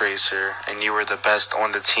good Tracer, and you were the best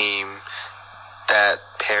on the team that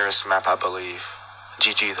Paris map, I believe.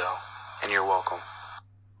 GG, though, and you're welcome.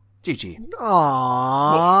 GG.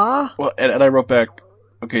 Aww. Well, and I wrote back,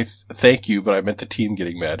 okay, thank you, but I meant the team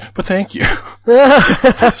getting mad. But thank you.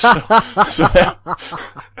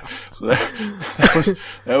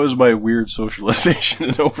 That was my weird socialization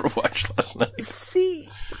in Overwatch last night. See,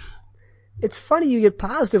 it's funny you get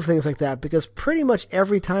positive things like that, because pretty much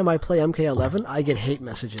every time I play MK11, I get hate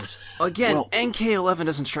messages. Again, MK11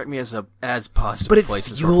 doesn't strike me as positive but it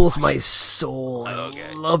place as fuels my soul.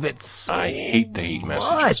 I love it so I hate the hate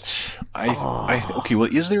messages. Okay, well,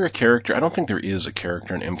 is there a character? I don't think there is a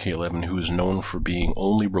character in MK11 who is known for being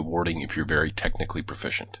only rewarding if you're very technically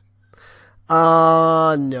proficient.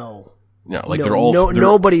 No. Yeah, like they're all...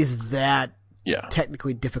 nobody's that... Yeah.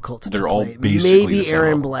 Technically difficult to They're play. all basically maybe the same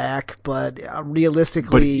Aaron level. Black, but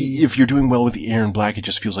realistically... But if you're doing well with the Aaron Black, it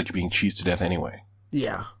just feels like you're being cheesed to death anyway.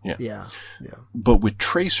 Yeah. But with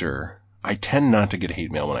Tracer, I tend not to get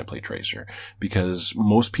hate mail when I play Tracer, because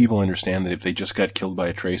most people understand that if they just got killed by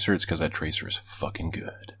a Tracer, it's because that Tracer is fucking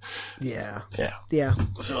good. Yeah. Yeah.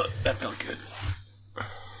 So that felt good.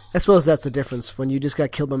 I suppose that's the difference. When you just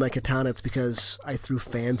got killed by my katana, it's because I threw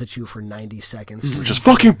fans at you for 90 seconds. Which is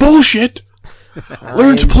fucking bullshit!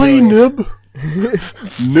 Learn to play, noob!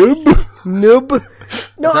 Noob! No,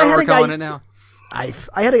 Is that what we're calling it now? I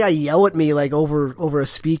had a guy yell at me like over a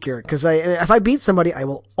speaker, because if I beat somebody, I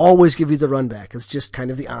will always give you the run back. It's just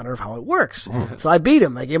kind of the honor of how it works. So I beat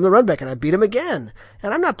him. I gave him the run back, and I beat him again.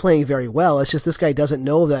 And I'm not playing very well. It's just this guy doesn't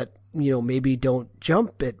know that, maybe don't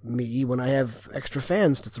jump at me when I have extra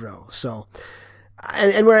fans to throw. So,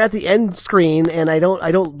 and we're at the end screen, and I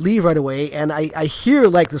don't leave right away, and I hear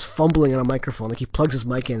like this fumbling on a microphone, like he plugs his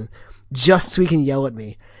mic in just so he can yell at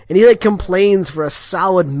me. And he like complains for a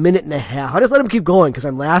solid minute and a half. I just let him keep going because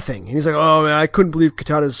I'm laughing. And he's like, oh man, I couldn't believe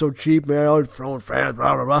Katana is so cheap, man. I was throwing fans,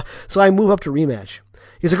 blah, blah, blah. So I move up to rematch.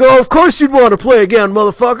 He's like, oh, of course you'd want to play again,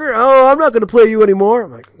 motherfucker. Oh, I'm not going to play you anymore.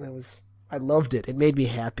 I'm like, I loved it. It made me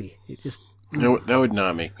happy. It just... That would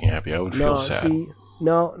not make me happy. I would feel sad.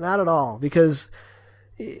 No, not at all. Because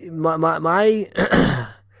my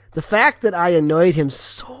the fact that I annoyed him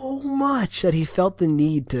so much that he felt the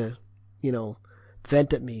need to,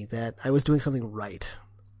 vent at me that I was doing something right.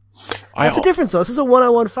 That's the difference, though. This is a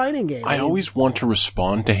one-on-one fighting game. I always want to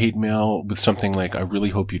respond to hate mail with something like, I really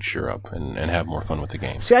hope you cheer up and have more fun with the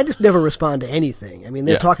game. See, I just never respond to anything. I mean,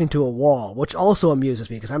 they're talking to a wall, which also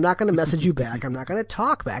amuses me, because I'm not going to message you back. I'm not going to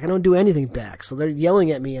talk back. I don't do anything back. So they're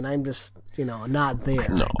yelling at me, and I'm just, not there.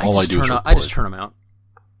 No, all I do is report. I just turn them out.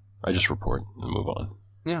 I just report and move on.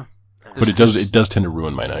 Yeah. But it does tend to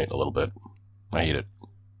ruin my night a little bit. I hate it.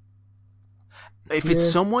 If it's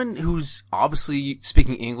someone who's obviously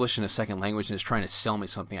speaking English in a second language and is trying to sell me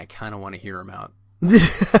something, I kind of want to hear them out.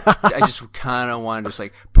 I just kind of want to just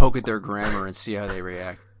like poke at their grammar and see how they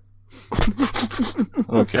react.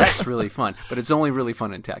 Okay. That's really fun, but it's only really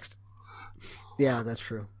fun in text. Yeah, that's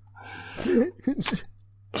true.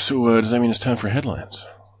 So, does that mean it's time for headlines?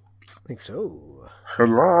 I think so.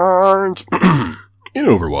 Headlines! In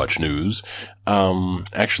Overwatch news,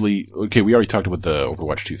 actually, okay, we already talked about the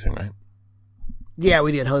Overwatch 2 thing, right? Yeah,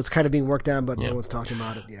 we did. How it's kind of being worked on, but no one's talking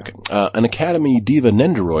about it. Yeah. Okay. An Academy Diva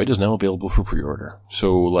Nendoroid is now available for pre-order.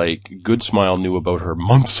 So, like, Good Smile knew about her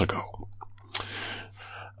months ago.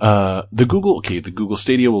 The Google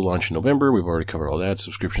Stadia will launch in November. We've already covered all that.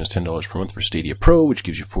 Subscription is $10 per month for Stadia Pro, which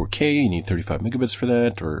gives you 4K. You need 35 megabits for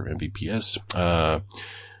that, or Mbps.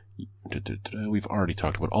 We've already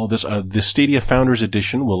talked about all this. The Stadia Founders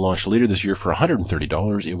Edition will launch later this year for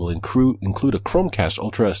 $130. It will include a Chromecast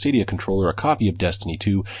Ultra, a Stadia controller, a copy of Destiny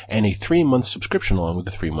 2, and a 3-month subscription along with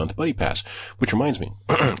the 3-month Buddy Pass. Which reminds me,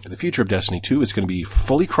 the future of Destiny 2 is going to be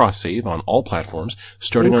fully cross-save on all platforms,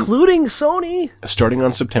 including Sony. Starting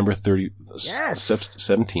on September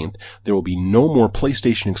 17th. There will be no more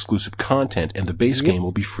PlayStation exclusive content, and the base game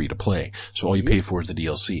will be free to play. So all you pay for is the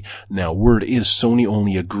DLC. Now, word is Sony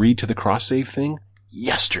only agreed to the cross-save thing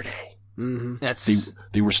yesterday. Mm-hmm.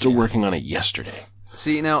 They were still working on it yesterday.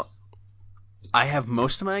 See, now, I have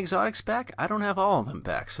most of my exotics back. I don't have all of them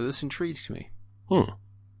back, so this intrigues me.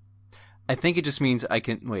 I think it just means I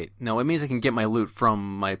can... Wait, no, it means I can get my loot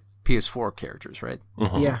from my PS4 characters, right?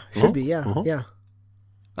 Mm-hmm. Yeah, should be, yeah.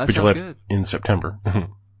 That But sounds good. In September.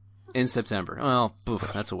 In September. Well,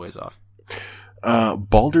 that's a ways off.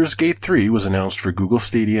 Baldur's Gate 3 was announced for Google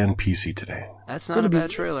Stadia and PC today. That's not a bad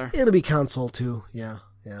trailer. It'll be console too. Yeah.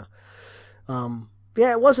 It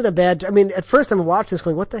wasn't a bad. I mean, at first I'm watching this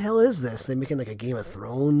going, "What the hell is this?" They're making like a Game of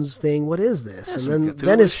Thrones thing. What is this? Yeah, and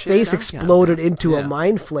then his face exploded into a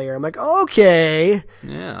mind flare. I'm like, okay.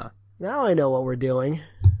 Yeah. Now I know what we're doing.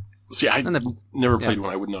 See, I never played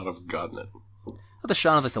one. I would not have gotten it. The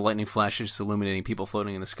shot of like the lightning flashes illuminating people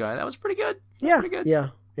floating in the sky. That was pretty good. Yeah. Pretty good.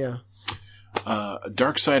 Yeah.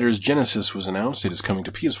 Darksiders Genesis was announced. It is coming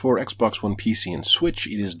to PS4, Xbox One, PC, and Switch.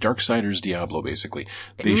 It is Darksiders Diablo, basically.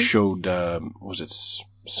 They showed, was it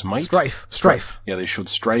Smite? Strife. Yeah, they showed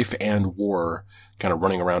Strife and War kind of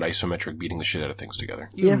running around isometric, beating the shit out of things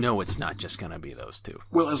together. You know it's not just going to be those two.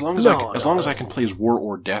 Well, as long as I can play as War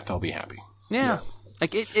or Death, I'll be happy. Yeah.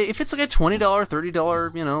 Like, if it's like a $20,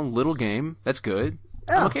 $30, little game, that's good.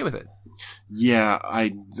 Yeah. I'm okay with it. Yeah,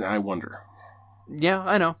 I wonder. Yeah,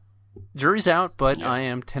 I know. Jury's out, but I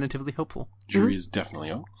am tentatively hopeful. Jury is definitely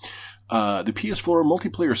out. The PS4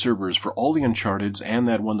 multiplayer servers for all the Uncharteds and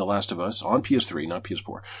that one, The Last of Us, on PS3, not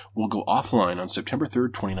PS4, will go offline on September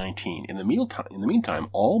 3rd, 2019. In the meantime,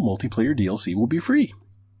 all multiplayer DLC will be free.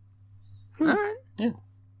 All right. Yeah.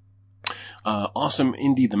 Awesome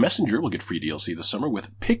Indie The Messenger will get free DLC this summer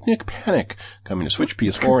with Picnic Panic coming to Switch,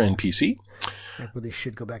 PS4, and PC. I really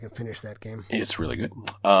should go back and finish that game. It's really good.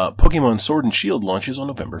 Pokemon Sword and Shield launches on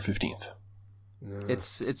November 15th.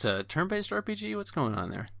 It's a turn-based RPG? What's going on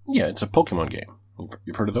there? Yeah, it's a Pokemon game.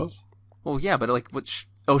 You've heard of those? Well, yeah, but like, that's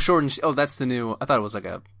the new, I thought it was like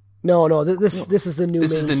a... No, this is the new.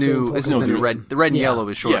 This is the new red. The red and yellow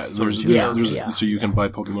is short. Yeah, so you can buy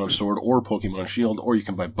Pokemon Sword or Pokemon Shield, or you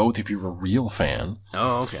can buy both if you're a real fan.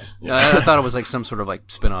 Oh, okay. Yeah. I thought it was like some sort of like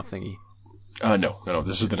spin-off thingy. No,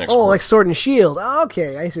 this is the next. Oh, like Sword and Shield. Oh,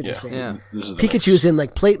 okay, I see what you're saying. Yeah. This is the Pikachu's in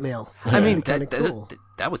like plate mail. I mean, cool.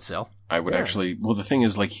 that would sell. I would actually. Well, the thing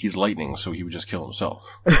is, like, he's lightning, so he would just kill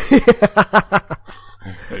himself.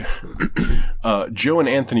 Joe and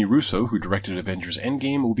Anthony Russo, who directed Avengers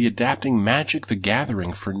Endgame, will be adapting Magic the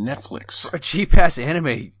Gathering for Netflix. A cheap-ass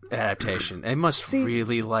anime adaptation. They must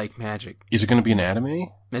really like Magic. Is it going to be an anime?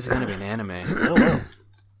 It's going to be an anime. I don't know.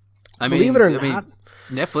 Believe it or not,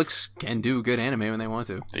 Netflix can do good anime when they want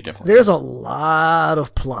to. They definitely. There's a lot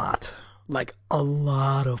of plot. Like, a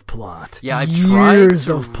lot of plot. Yeah, I've Years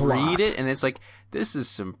tried of to plot. read it, and it's like, this is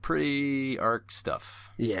some pretty arc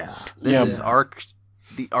stuff. Yeah. This is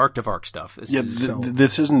the arc of arc stuff. This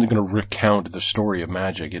isn't going to recount the story of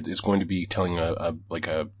Magic. It's going to be telling a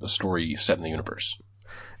story set in the universe.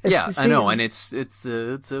 I know, and it's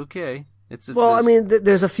okay. I mean,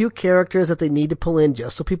 there's a few characters that they need to pull in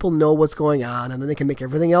just so people know what's going on, and then they can make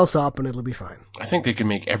everything else up, and it'll be fine. I think they can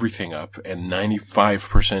make everything up, and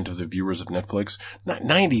 95% of the viewers of Netflix,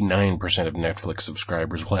 99% of Netflix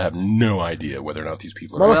subscribers will have no idea whether or not these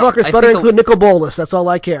people are... Motherfuckers better include Nicol Bolas. That's all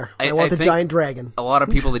I care. I want the giant dragon. A lot of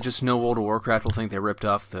people that just know World of Warcraft will think they ripped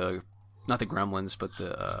off not the Gremlins, but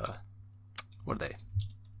what are they?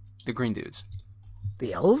 The green dudes.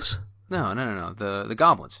 The elves? No. The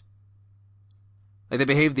goblins. Like, they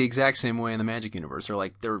behave the exact same way in the Magic universe.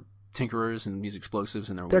 They're tinkerers and use explosives,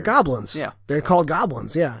 and they're goblins. Yeah. They're called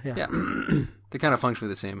goblins, yeah. They kind of function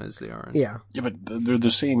the same as they are. Yeah, but they're the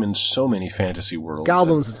same in so many fantasy worlds.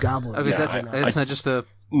 Goblins is goblins. Okay, that's not just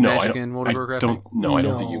Magic and World of Warcraft? I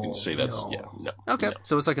don't think you can say that's... No. Okay,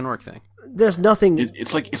 so it's like an orc thing. there's nothing.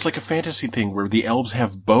 It's like a fantasy thing where the elves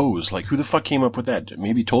have bows. Like, who the fuck came up with that?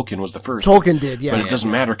 Maybe Tolkien was the first. Tolkien did, yeah. But it doesn't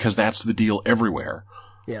matter because that's the deal everywhere.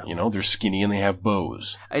 Yeah. You know, they're skinny and they have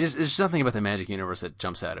bows. There's nothing about the Magic universe that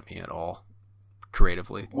jumps out at me at all,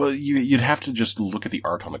 creatively. Well, you'd have to just look at the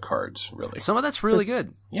art on the cards, really. Some of that's really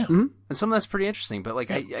good. Yeah. Mm-hmm. And some of that's pretty interesting, but like,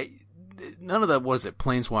 none of the,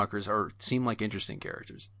 Planeswalkers seem like interesting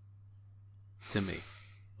characters. To me.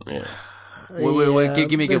 Yeah. Wait,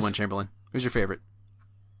 give me a good one, Chamberlain. Who's your favorite?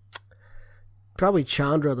 Probably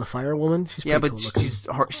Chandra, the Fire Woman. She's but cool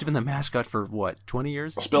she's been the mascot for what, 20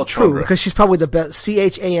 years? Spell True, Chandra. because she's probably the best.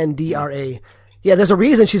 Chandra. Yeah, there's a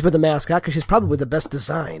reason she's been the mascot, because she's probably the best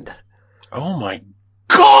designed. Oh my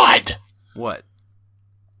God! What?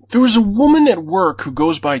 There was a woman at work who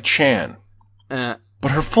goes by Chan,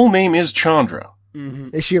 but her full name is Chandra.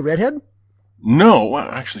 Mm-hmm. Is she a redhead? No, well,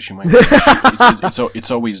 actually she might be.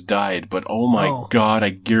 It's always died, but oh my God,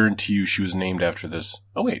 I guarantee you she was named after this.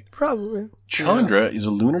 Oh wait. Probably. Chandra is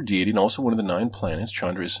a lunar deity and also one of the 9 planets.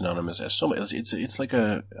 Chandra is synonymous as so much. It's like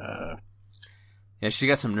a, yeah, she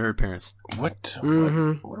got some nerd parents. What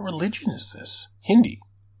religion is this? Hindi.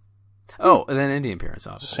 Oh, and then Indian parents,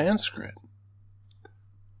 obviously. Sanskrit.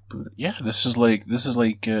 Buddha. Yeah, this is like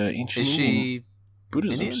ancient Is Indian she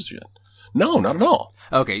Buddhism Indian? shit. No, not at all.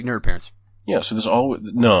 Okay, nerd parents. Yeah, so there's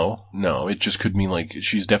no. It just could mean like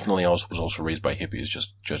she's definitely was also raised by hippies,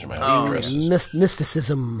 just judging by how she dresses.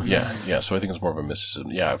 Mysticism. Yeah. So I think it's more of a mysticism.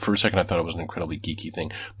 Yeah, for a second I thought it was an incredibly geeky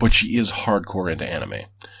thing, but she is hardcore into anime.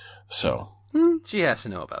 So She has to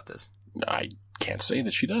know about this. I can't say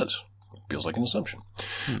that she does. Feels like an assumption.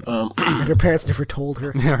 And her parents never told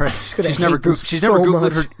her. Yeah, right. She's never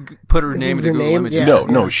Googled put her name into Google Images. Yeah.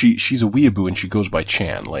 No, she's a weeaboo and she goes by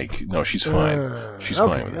Chan. Like, no, she's fine. She's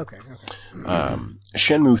fine with it. Okay.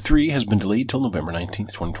 Shenmue 3 has been delayed till November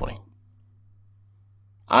 19th, 2020.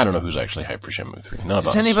 I don't know who's actually hyped for Shenmue 3. Not us.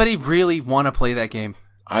 Does anybody really want to play that game?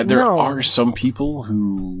 There are some people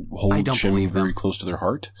who hold Shenmue very close to their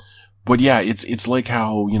heart. But yeah, it's like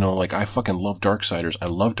how, like I fucking love Darksiders. I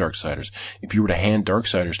love Darksiders. If you were to hand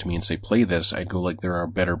Darksiders to me and say, play this, I'd go like, there are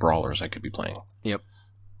better brawlers I could be playing. Yep.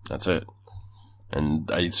 That's it. And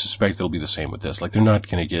I suspect it'll be the same with this. Like, they're not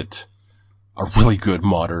gonna get a really good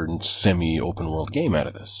modern semi-open world game out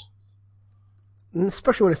of this.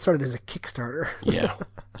 Especially when it started as a Kickstarter. Yeah,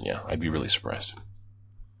 I'd be really surprised.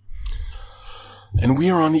 And we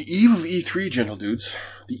are on the eve of E3, gentle dudes.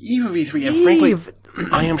 The eve of E3, and frankly,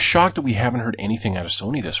 I am shocked that we haven't heard anything out of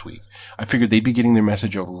Sony this week. I figured they'd be getting their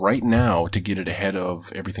message out right now to get it ahead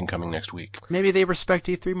of everything coming next week. Maybe they respect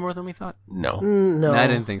E3 more than we thought. No. No. I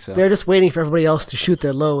didn't think so. They're just waiting for everybody else to shoot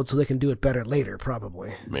their load so they can do it better later,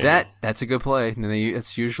 probably. Maybe. That's a good play. And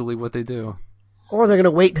that's usually what they do. Or they're going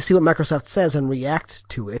to wait to see what Microsoft says and react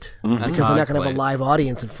to it. Mm-hmm. Because they're not going to have a live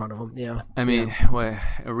audience in front of them. Yeah. I mean,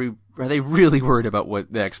 are they really worried about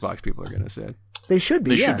what the Xbox people are going to say? They should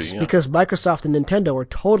be, yes. Because Microsoft and Nintendo are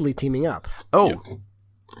totally teaming up. Oh. Yeah.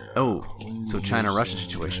 Oh. So China-Russia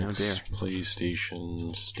situation. Oh, dear.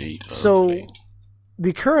 PlayStation State of So,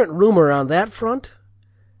 the current rumor on that front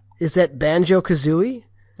is that Banjo-Kazooie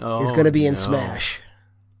is going to be in Smash.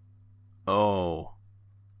 Oh.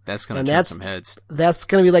 That's going to turn some heads. That's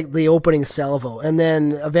going to be like the opening salvo. And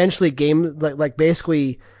then eventually Game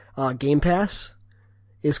Pass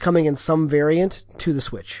is coming in some variant to the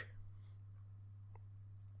Switch.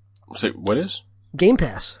 Say, what is? Game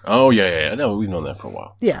Pass. Oh, yeah. No, we've known that for a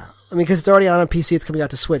while. Yeah. I mean, because it's already on PC, it's coming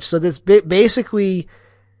out to Switch. So this basically,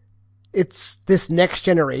 it's this next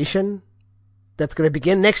generation that's going to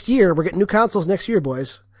begin next year. We're getting new consoles next year,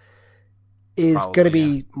 boys. Is going to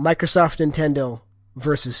be Microsoft, Nintendo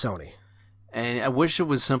versus Sony. And I wish it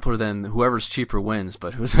was simpler than whoever's cheaper wins,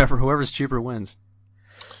 but whoever's cheaper wins.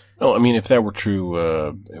 No, I mean, if that were true,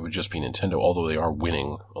 it would just be Nintendo, although they are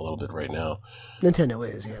winning a little bit right now. Nintendo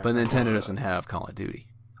is, yeah. But Nintendo doesn't have Call of Duty.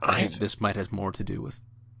 I think this might have more to do with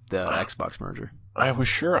the Xbox merger. I was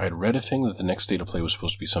sure. I'd read a thing that the next State of Play was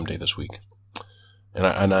supposed to be someday this week. And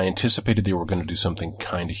I anticipated they were going to do something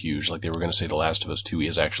kind of huge, like they were going to say The Last of Us 2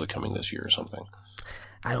 is actually coming this year or something.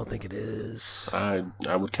 I don't think it is. I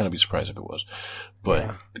would kind of be surprised if it was,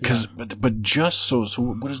 but but just so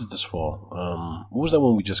what is it this fall? What was that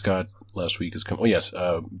one we just got last week? Is coming? Oh yes,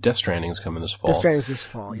 Death Stranding is coming this fall. Death Stranding is this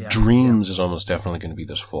fall. Yeah. Dreams is almost definitely going to be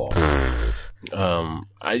this fall.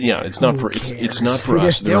 It's not for it's not for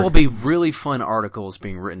us. There will be really fun articles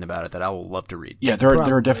being written about it that I will love to read. Yeah, there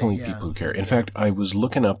are definitely people who care. In fact, I was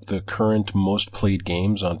looking up the current most played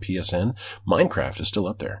games on PSN. Minecraft is still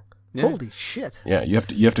up there. Yeah. Holy shit. Yeah, you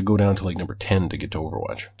have to go down to like number 10 to get to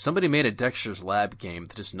Overwatch. Somebody made a Dexter's Lab game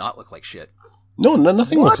that does not look like shit. No,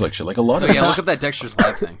 nothing looks like shit. Like a lot of look up that Dexter's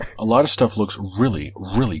Lab thing. A lot of stuff looks really,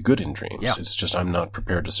 really good in Dreams. Yeah. It's just I'm not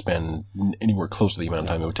prepared to spend anywhere close to the amount of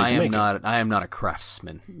time it would take to make it. I am not a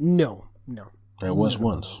craftsman. No. I was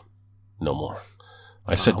once. No more.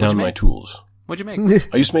 I set down my tools. What'd you make?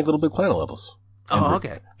 I used to make Little Big Planet levels.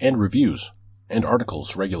 Okay. And reviews. And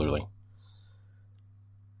articles regularly.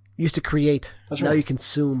 Used to create. That's now right. you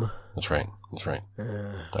consume. That's right.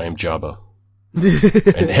 I am Jabba.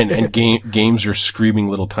 and games are screaming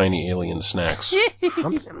little tiny alien snacks.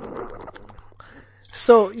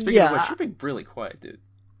 So, Speaking of which, you're being really quiet, dude.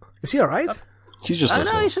 Is he alright? He's just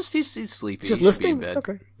listening. No, he's sleepy. He's just He should be in listening? bed.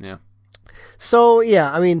 Okay. Yeah. So,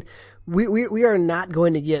 yeah, I mean, we are not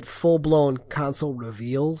going to get full-blown console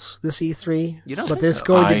reveals this E3. You don't but think there's so?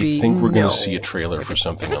 going to I be think we're going no. to see a trailer for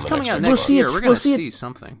something If it's on the coming next out Xbox. next see it- year, we're we'll going to see it- see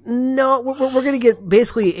something. No, we're going to get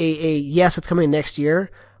basically a yes, it's coming next year,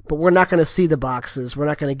 but we're not going to see the boxes. We're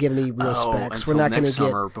not going to get any real specs. We're until not going next to get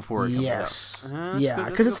summer before it comes yes, out. That's yeah, good,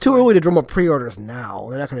 because that's it's a good too point. early to drum up pre-orders now.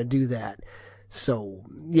 They're not going to do that. So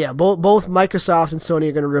yeah, both Microsoft and Sony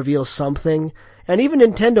are going to reveal something, and even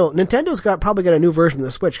Nintendo. Nintendo's probably got a new version of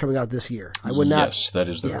the Switch coming out this year. I would not. Yes, that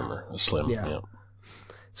is the rumor. A Slim. Yeah.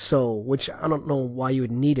 So, which I don't know why you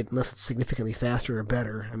would need it unless it's significantly faster or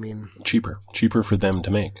better. I mean, Cheaper for them to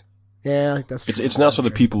make. yeah, that's true. It's not so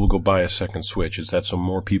that people will go buy a second Switch. It's that so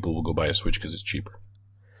more people will go buy a Switch because it's cheaper.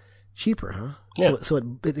 Cheaper, huh? Yeah. So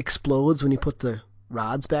it explodes when you put the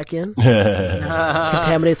rods back in?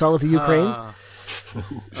 Contaminates all of the Ukraine?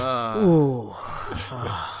 Ooh.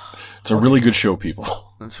 It's a really good show,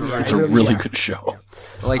 people. That's right. It's a really good show.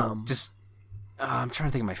 Like, I'm trying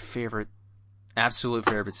to think of my absolute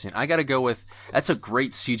favorite scene. I gotta go with, that's a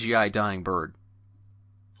great CGI dying bird.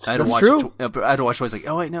 I had to That's watch true. I had to watch it. I was like,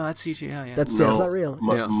 oh wait, no, that's CGI. Yeah. That's not real.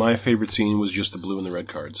 My favorite scene was just the blue and the red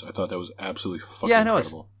cards. I thought that was absolutely fucking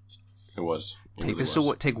incredible. It was.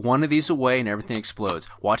 Take one of these away and everything explodes.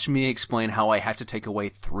 Watch me explain how I have to take away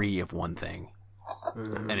 3 of one thing.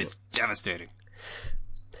 And it's devastating.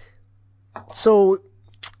 So,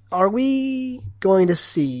 are we going to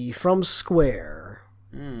see from Square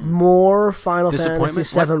more Final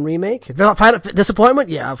Fantasy VII Remake? Disappointment?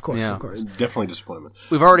 Yeah, of course, Yeah. of course. Definitely disappointment.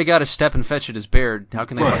 We've already got a Step and Fetch It as Baird. How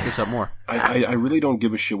can they fuck this up more? I really don't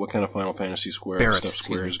give a shit what kind of Final Fantasy Barrett, stuff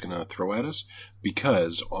Square is going to throw at us,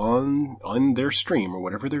 because on their stream or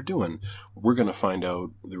whatever they're doing, we're going to find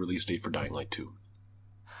out the release date for Dying Light 2.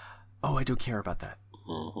 Oh, I do care about that.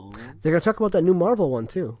 They're going to talk about that new Marvel one,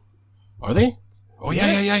 too. Are they? Oh,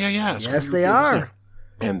 yeah. Yes, they are.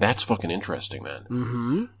 And that's fucking interesting, man.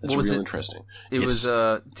 Mm-hmm. That's real interesting. It was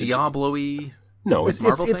Diablo-y. No, It's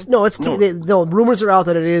Marvel thing? no, rumors are out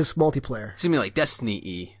that it is multiplayer. Seems to me like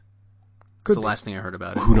Destiny-y. That's the last thing I heard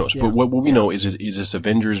about it. Who knows? But what we know is this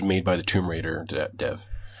Avengers made by the Tomb Raider dev.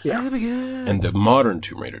 Yeah. That'd be good. And the modern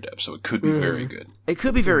Tomb Raider dev, so it could be very good. It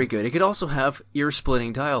could be very good. It could also have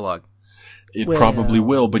ear-splitting dialogue. It probably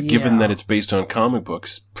will, but given that it's based on comic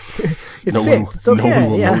books, no fits. one It's okay,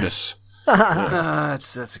 will yeah. notice.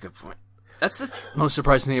 That's a good point. That's the most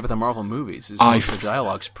surprising thing about the Marvel movies is most of the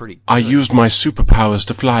dialogue's pretty good. I used my superpowers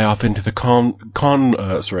to fly off into the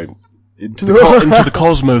into the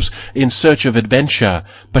cosmos in search of adventure,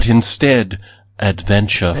 but instead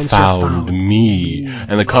adventure found me.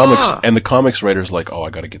 And the comics writer's like, oh, I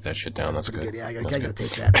got to get that shit down. That's good. Yeah, I gotta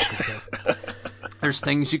take that. There's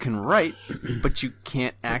things you can write, but you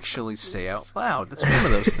can't actually say out loud. That's one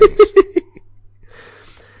of those things.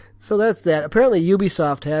 So that's that. Apparently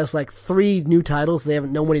Ubisoft has like 3 new titles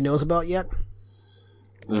nobody knows about yet.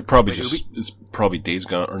 They're probably it's probably Days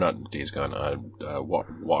Gone, or not Days Gone,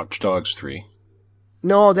 Watch Dogs 3.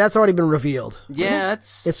 No, that's already been revealed. Yeah,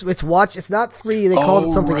 it's not 3, they called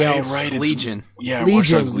it something else. Right, Legion. Yeah, Legion, Watch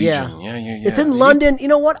Dogs yeah. Legion. Yeah. It's in London. You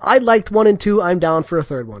know what? I liked 1 and 2. I'm down for a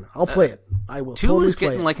 3rd one. I'll play it. I will 2 totally was play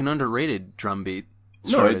getting it. like an underrated drumbeat.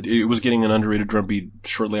 No, it was getting an underrated drum beat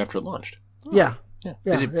shortly after it launched. Yeah.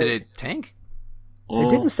 Did it tank? It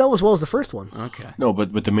didn't sell as well as the first one. Okay. No,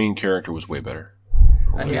 but the main character was way better.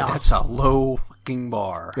 I mean, that's a low fucking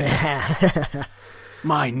bar.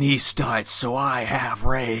 My niece died, so I have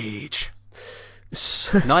rage.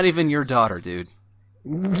 Not even your daughter, dude.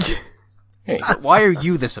 Hey, Why are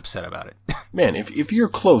you this upset about it? man, if you're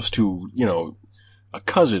close to, a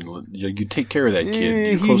cousin, you take care of that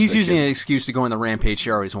kid. You're close to He's that using kid. an excuse to go on the rampage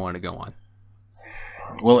he always wanted to go on.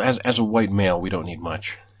 Well, as a white male, we don't need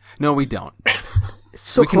much. No, we don't.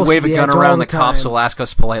 So We can close wave to a the gun edge all around, the the cops time. will ask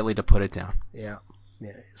us politely to put it down. Yeah.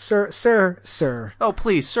 Sir. Oh,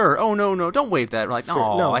 please, sir. Oh, no, don't wave that. We're like, Sir,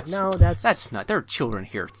 no, that's not. There are children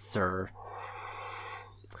here, sir.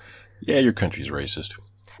 Yeah, your country's racist.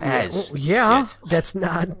 as shit. That's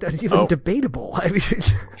not even debatable. I mean,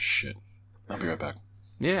 shit. I'll be right back.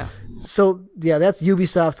 Yeah. So, yeah, that's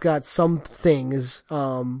Ubisoft's got some things.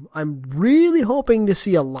 I'm really hoping to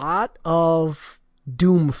see a lot of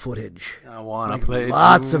Doom footage. I want to play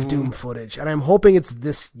lots of Doom footage, and I'm hoping it's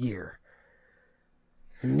this year.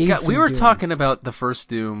 We were talking about the first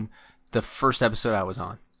Doom, the first episode I was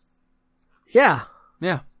on. Yeah.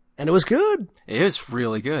 Yeah. And it was good. It was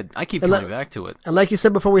really good. I keep coming back to it. And like you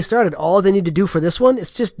said before we started, all they need to do for this one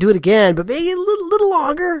is just do it again, but maybe a little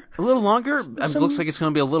longer. A little longer? It looks like it's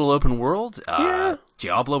going to be a little open world. Yeah.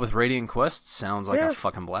 Diablo with Radiant Quest sounds like a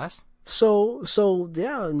fucking blast. So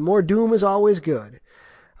yeah, more Doom is always good.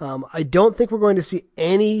 I don't think we're going to see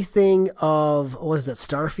anything of, what is that,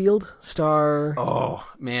 Starfield?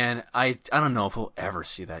 Oh, man, I don't know if we'll ever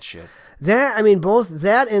see that shit. Both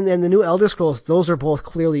that and the new Elder Scrolls, those are both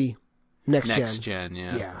clearly next gen,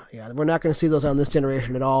 yeah. Yeah. We're not going to see those on this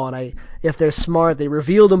generation at all, and if they're smart, they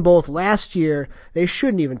revealed them both last year, they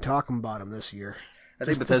shouldn't even talk about them this year. I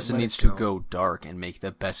think Bethesda needs to go dark and make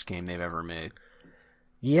the best game they've ever made.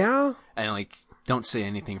 Yeah? And, don't say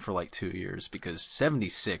anything for 2 years, because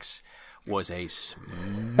 76 was a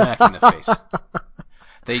smack in the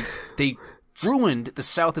face. They ruined the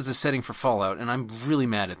South as a setting for Fallout, and I'm really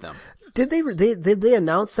mad at them. Did they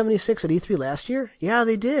announce 76 at E3 last year? Yeah,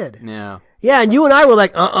 they did. Yeah. Yeah, and you and I were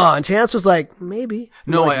like, and Chance was like, maybe.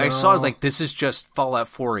 No, I saw this is just Fallout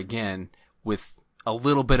 4 again with a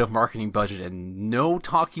little bit of marketing budget and no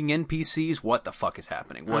talking NPCs. What the fuck is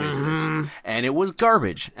happening? What is this? And it was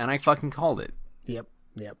garbage, and I fucking called it. Yep.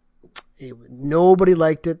 Nobody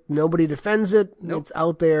liked it. Nobody defends it. Nope. It's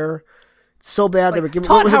out there. It's so bad they were giving.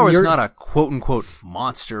 Todd Howard's not a quote unquote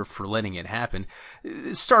monster for letting it happen.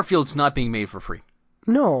 Starfield's not being made for free.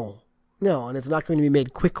 No, and it's not going to be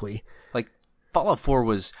made quickly. Fallout 4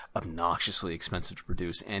 was obnoxiously expensive to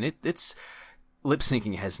produce, and its lip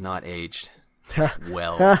syncing has not aged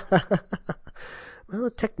well. Well,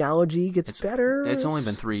 the technology gets better. It's only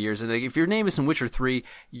been 3 years. If your name is in Witcher 3,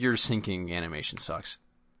 your syncing animation sucks.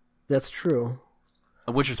 That's true.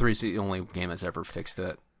 Witcher 3 is the only game that's ever fixed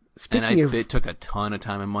that. It took a ton of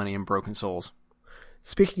time and money and broken souls.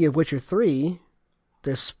 Speaking of Witcher 3,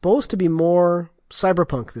 there's supposed to be more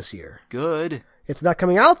Cyberpunk this year. Good. It's not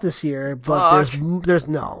coming out this year, but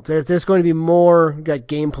there's going to be more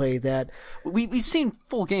gameplay that we've seen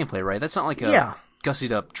full gameplay, right? That's not like a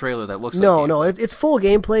gussied up trailer that looks No, it's full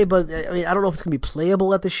gameplay, but I don't know if it's going to be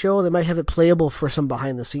playable at the show. They might have it playable for some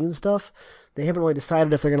behind the scenes stuff. They haven't really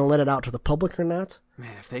decided if they're going to let it out to the public or not.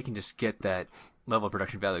 Man, if they can just get that level of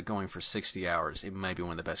production value going for 60 hours, it might be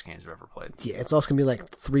one of the best games I've ever played. Yeah, it's also going to be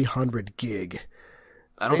 300 gig.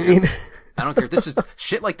 I don't care. This is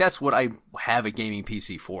shit that's what I have a gaming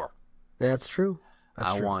PC for. That's true.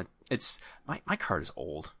 My card is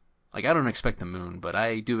old. I don't expect the moon, but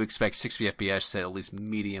I do expect 60 FPS at least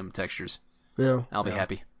medium textures. Yeah. I'll be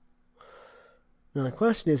happy. Now the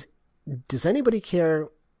question is, does anybody care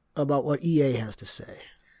about what EA has to say?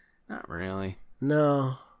 Not really.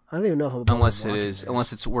 No. I don't even know if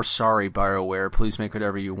unless it's we're sorry, BioWare, please make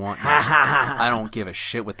whatever you want. I don't give a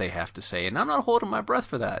shit what they have to say, and I'm not holding my breath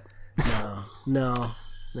for that. No.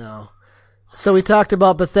 So we talked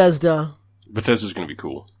about Bethesda. Bethesda's going to be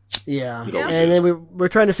cool. Yeah. And then we're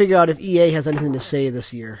trying to figure out if EA has anything to say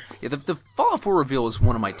this year. Yeah, the Fallout 4 reveal is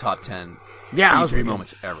one of my top 10 E3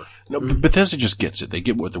 moments ever. No, Bethesda just gets it. They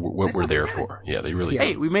get what we're there for. Yeah, they really do.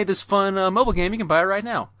 Hey, we made this fun mobile game. You can buy it right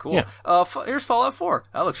now. Cool. Yeah. Here's Fallout 4.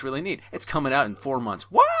 That looks really neat. It's coming out in 4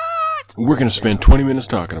 months. What? We're going to spend 20 minutes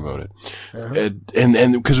talking about it.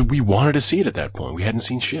 And because we wanted to see it at that point. We hadn't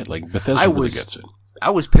seen shit. Bethesda really gets it. I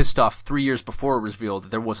was pissed off 3 years before it was revealed that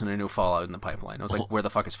there wasn't a new Fallout in the pipeline. I was like, where the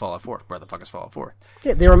fuck is Fallout 4? Where the fuck is Fallout 4?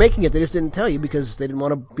 Yeah, they were making it. They just didn't tell you because they didn't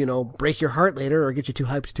want to, break your heart later or get you too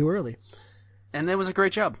hyped too early. And that was a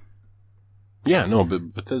great job. Yeah, no,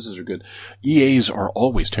 but Bethesda's are good. EA's are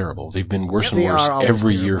always terrible. They've been worse and worse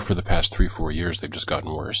every year for the past 3-4 years. They've just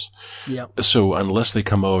gotten worse. Yep. So unless they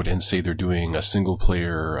come out and say they're doing a single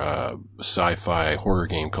player, sci-fi horror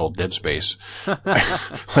game called Dead Space,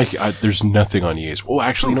 there's nothing on EA's. Oh,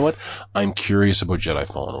 actually, you know what? I'm curious about Jedi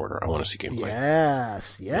Fallen Order. I want to see gameplay.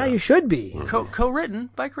 Yes. Yeah, you should be. Mm-hmm.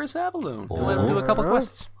 Co-written by Chris Avellone. We'll let him do a couple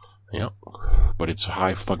quests. Yeah. But it's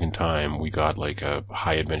high fucking time we got a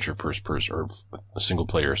high adventure first person or a single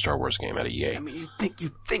player Star Wars game out of EA. I mean,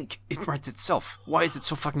 you think it writes itself. Why is it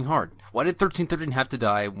so fucking hard? Why did 1313 have to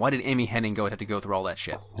die? Why did Amy Hennig have to go through all that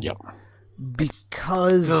shit? Yep.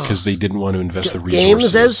 Because they didn't want to invest the resources.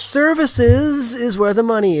 Games as services is where the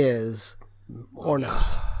money is. Or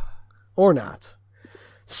not.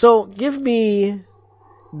 So give me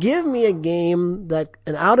Give me a game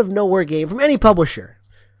an out of nowhere game from any publisher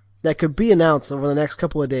that could be announced over the next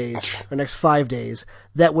couple of days or next 5 days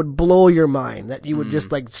that would blow your mind, that you would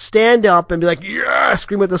just like stand up and be like, yeah,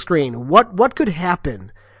 scream at the screen. What could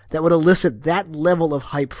happen that would elicit that level of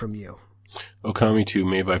hype from you? Okami 2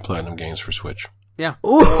 made by Platinum Games for Switch. Yeah.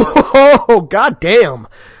 Oh, god damn.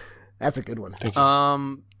 That's a good one. Thank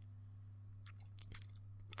you.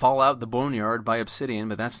 Fallout the Boneyard by Obsidian,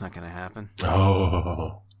 but that's not going to happen.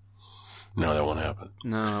 Oh. No, that won't happen.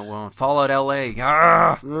 No, it won't. Fallout LA.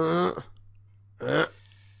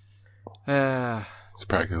 Ah! It's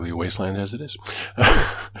practically a wasteland as it is.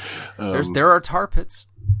 There are tar pits.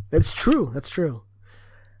 That's true. That's true.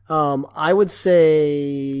 I would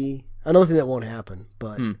say another thing that won't happen,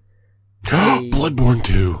 but Bloodborne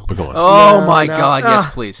 2. But go on. Oh my god,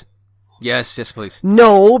 yes please. Yes, please.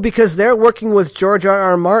 No, because they're working with George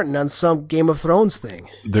R.R. Martin on some Game of Thrones thing.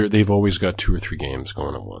 They've always got 2 or 3 games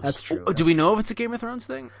going at once. That's true. Do we know if it's a Game of Thrones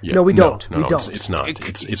thing? Yeah. No, we don't. No, it's not.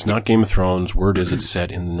 It's not Game of Thrones. Word is it's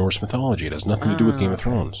set in Norse mythology. It has nothing to do with Game of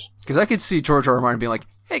Thrones. Because I could see George R.R. Martin being like,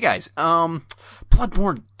 hey guys,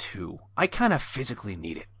 Bloodborne 2, I kind of physically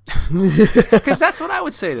need it. Because that's what I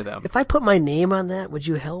would say to them. If I put my name on that, would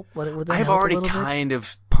you help? Would that I've help already a little kind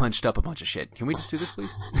of punched up a bunch of shit. Can we just do this,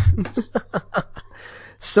 please?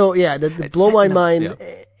 So, yeah, to blow my mind,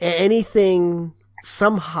 anything,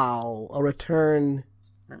 somehow, a return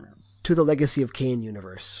to the Legacy of Kain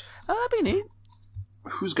universe. Oh, that'd be neat.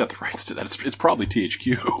 Who's got the rights to that? It's probably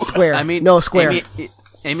THQ. Square. I mean, no, Square.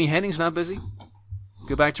 Amy Hennig's not busy.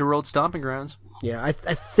 Go back to her old stomping grounds. Yeah, I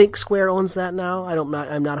think Square owns that now. I'm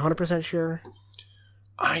not 100% sure.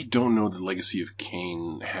 I don't know that Legacy of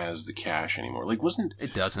Kain has the cash anymore. Like,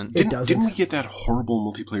 It doesn't. Didn't we get that horrible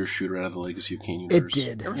multiplayer shooter out of the Legacy of Kain universe? It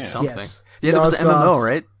did. There was something. Yes. Yeah, there was an MMO,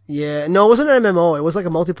 right? Yeah, no, it wasn't an MMO. It was like a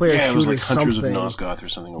multiplayer shooter. Yeah, it was like Hunters something. of Nosgoth or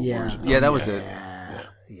something. Or Yeah. Warriors of Yeah, that was Nosgoth. it.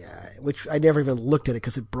 Yeah, which I never even looked at it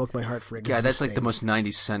because it broke my heart for existing. Yeah, that's like the most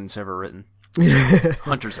 90s sentence ever written.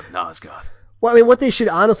 Hunters of Nosgoth. Well, I mean, what they should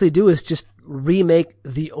honestly do is just remake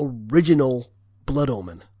the original Blood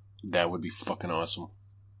Omen. That would be fucking awesome.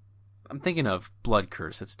 I'm thinking of Blood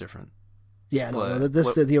Curse. That's different. Yeah, no, What the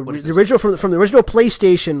is this? original from the original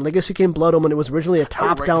PlayStation, Legacy Kain Blood Omen. It was originally a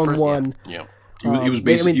top-down first, one. Yeah. It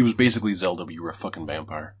was basically Zelda, but you were a fucking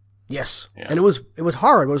vampire. Yes, Yeah. and it was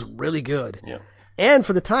hard. It was really good. Yeah. And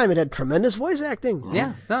for the time, it had tremendous voice acting.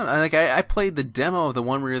 Yeah, no, I played the demo of the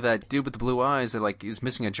one where you're that dude with the blue eyes that like is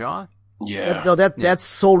missing a jaw. Yeah. That's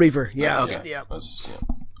Soul Reaver. Yeah. Okay. Yeah.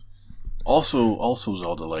 Also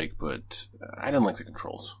Zelda-like, but I didn't like the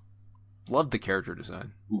controls. Loved the character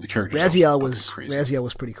design. The character Raziel was crazy. Raziel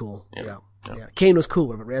was pretty cool. Yeah. Yeah. Kain was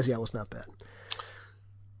cooler, but Raziel was not bad.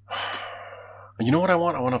 You know what I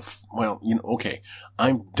want? Okay.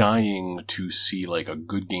 I'm dying to see like a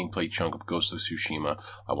good gameplay chunk of Ghost of Tsushima.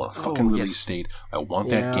 I want a fucking release date. I want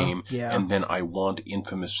that game. Yeah. And then I want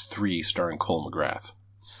Infamous 3 starring Cole McGrath.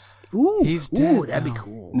 Ooh, He's dead that'd be now.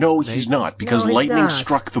 cool. No, he's not, because he's lightning not.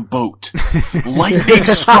 struck the boat. Lightning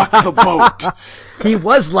struck the boat. He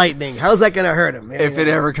was lightning. How's that going to hurt him? If it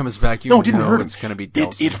ever comes back, you No, it didn't know hurt him. it's going to be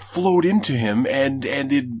Delson. It flowed into him and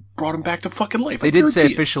it brought him back to fucking life. They did say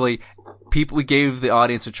officially, we gave the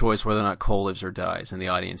audience a choice whether or not Cole lives or dies, and the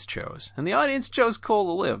audience chose. And the audience chose Cole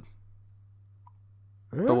to live.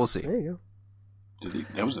 But we'll see. There you go.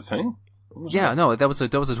 That was the thing? Yeah, no, that was a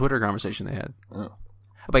Twitter conversation they had. Oh.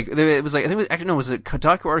 Like it was like it was a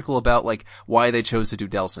Kotaku article about like why they chose to do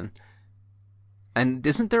Delson. And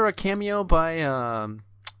isn't there a cameo by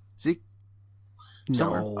Zeke?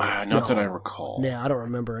 No. Not that I recall. Yeah, I don't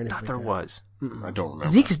remember anything. Thought there was. I don't remember.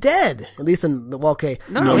 Zeke's dead. At least in okay.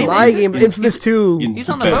 No, in my game, Infamous 2. He's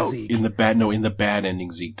on the boat. In the bad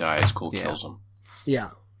ending, Zeke dies. Cole kills him.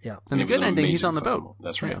 Yeah. In the It was good an ending, he's amazing on the fucking- boat.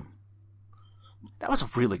 That's right. Yeah. That was a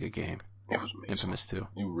really good game. It was amazing. Infamous 2.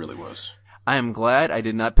 It really was. I am glad I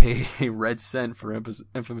did not pay a red cent for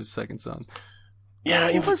Infamous Second Son. Yeah,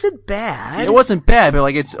 It wasn't bad. It wasn't bad, but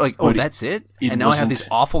like it's like, But that's it? it And now I have wasn't- these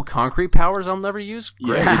awful concrete powers I'll never use?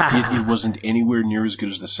 Great. Yeah, it wasn't anywhere near as good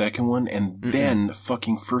as the second one, and then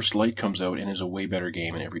fucking First Light comes out and is a way better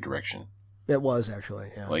game in every direction. It was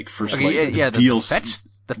actually. Yeah. Like First Okay, Light, the DLC,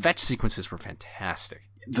 fetch sequences were fantastic.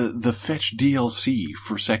 the Fetch DLC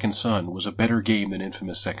for Second Son was a better game than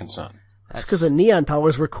Infamous Second Son. That's because the neon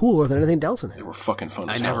powers were cooler than anything Delson They had. were fucking fun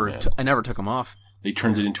I as hell, man. never took them off. They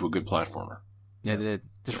turned it into a good platformer. Yeah, they did.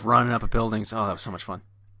 Just running up at buildings. Oh, that was so much fun.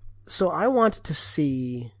 So I wanted to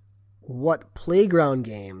see what Playground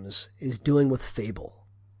Games is doing with Fable.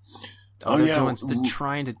 They're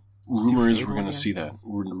trying to. Rumor is Fable we're going to again? see that.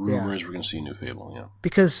 Rumor is we're going to see a new Fable, yeah.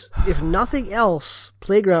 Because if nothing else,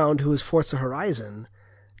 Playground, who is Forza Horizon,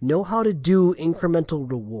 know how to do incremental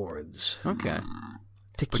rewards. Okay.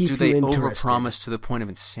 To But keep do they you interested. overpromise to the point of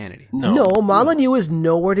insanity? No, Molyneux is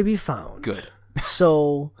nowhere to be found. Good.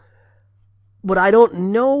 So, but I don't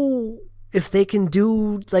know if they can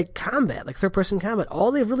do like combat, like third-person combat.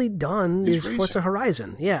 All they've really done is racing. Forza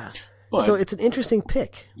Horizon. Yeah. But, so it's an interesting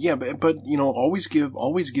pick. Yeah, but always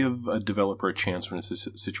give a developer a chance when it's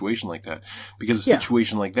a situation like that, because a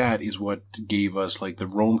situation like that is what gave us like the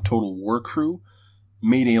Rome Total War crew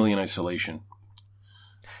made Alien Isolation.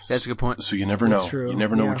 That's a good point. So you never know. True. You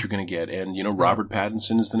never know what you're going to get. And, Robert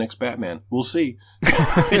Pattinson is the next Batman. We'll see.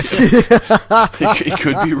 It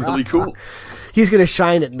could be really cool. He's going to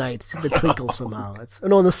shine at night. He's going to twinkle somehow. In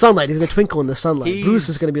the sunlight. He's going to twinkle in the sunlight. Bruce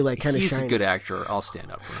is going to be like kind of shiny. He's a good actor. I'll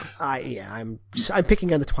stand up for him. I'm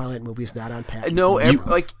picking on the Twilight movies, not on Pattinson. No,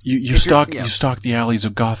 You stalk the alleys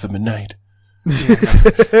of Gotham at night.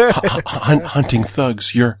 Hunting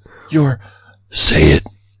thugs. You're say it,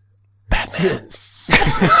 Batman.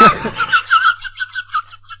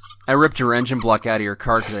 I ripped your engine block out of your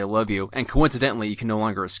car because I love you, and coincidentally, you can no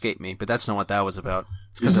longer escape me. But that's not what that was about.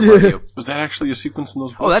 It's because I love you. Was that actually a sequence in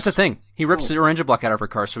those books? Oh, that's a thing. He rips her engine block out of her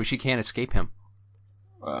car so she can't escape him.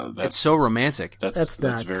 It's so romantic. That's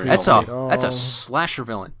very. That's a slasher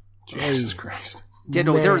villain. Jesus Christ. Yeah,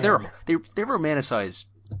 no, they romanticize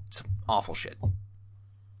some awful shit.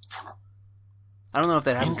 I don't know if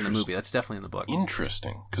that happens in the movie. That's definitely in the book.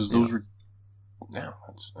 Interesting, because those were. Yeah,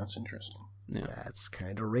 that's interesting. Yeah. That's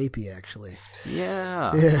kind of rapey, actually.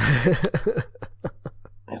 Yeah.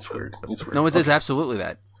 It's weird. No, it is absolutely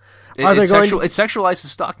that. It sexualizes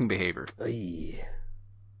stalking behavior.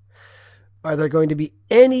 Are there going to be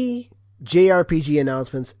any JRPG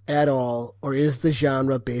announcements at all, or is the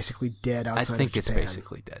genre basically dead outside of Japan? I think it's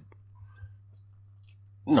basically dead.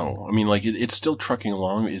 No, I mean, like, it's still trucking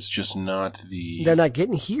along. It's just not the... They're not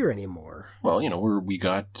getting here anymore. Well, we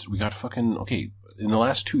got fucking... Okay, in the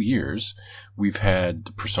last 2 years, we've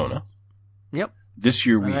had Persona. Yep. This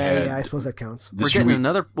year we had... Yeah, I suppose that counts. We're getting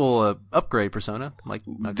another upgrade Persona. We're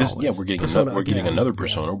getting another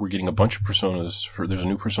Persona. We're getting a bunch of Personas. There's a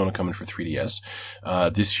new Persona coming for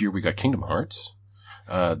 3DS. This year we got Kingdom Hearts.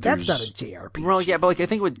 That's not a JRPG. Well, yeah, but I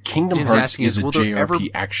think what Kingdom Jim's Hearts asking is a JRPG ever...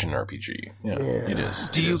 action RPG. Yeah, it is.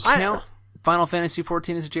 Do you count Final Fantasy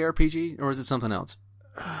XIV as a JRPG, or is it something else?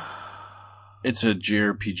 It's a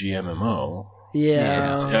JRPG MMO.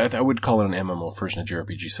 Yeah. I would call it an MMO first and a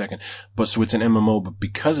JRPG second. But so it's an MMO, but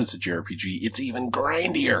because it's a JRPG, it's even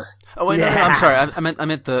grindier. Oh, wait, no, I'm sorry. I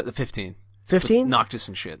meant the 15. 15? Noctis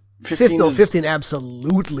and shit. 15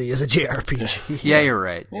 absolutely is a JRPG. Yeah, you're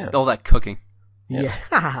right. Yeah. All that cooking. Yeah.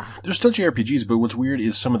 There's still JRPGs, but what's weird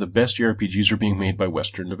is some of the best JRPGs are being made by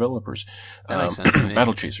Western developers. That makes sense to me.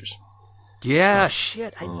 Battle Chasers. Yeah.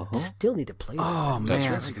 Shit, I still need to play that. Oh,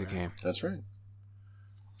 man, that's a good game. game. That's right.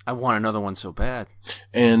 I want another one so bad.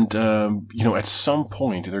 And, at some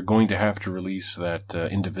point, they're going to have to release that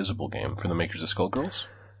Indivisible game from the makers of Skullgirls.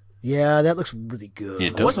 Yeah, that looks really good.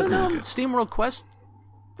 It does look really good. SteamWorld Quest?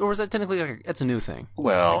 Or is that technically it's a new thing?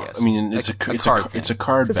 Well, I mean, it's a card thing. It's a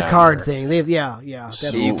card It's a card thing.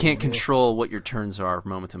 So you can't control what your turns are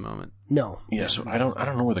moment to moment. No. Yeah, so I don't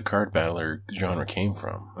know where the card battler genre came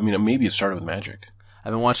from. I mean, maybe it started with Magic.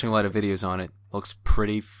 I've been watching a lot of videos on it. Looks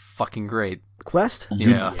pretty fucking great. Quest?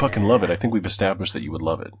 You'd fucking love it. I think we've established that you would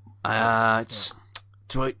love it.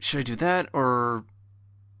 Should I do that or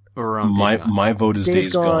my vote is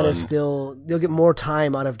Days Gone. Is still, you'll get more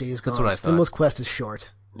time out of Days Gone. That's what I thought. Most Quest is short.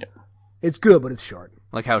 Yeah. It's good, but it's short.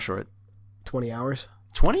 Like how short? 20 hours.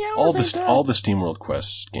 20 hours? All the SteamWorld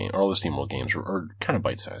Quest game, all the SteamWorld games are kind of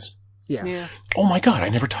bite-sized. Yeah. Oh my god, I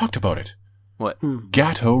never talked about it. What?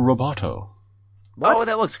 Gato Roboto. What? Oh,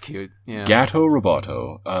 that looks cute. Yeah. Gato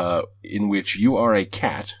Roboto, in which you are a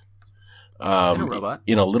cat, and a robot.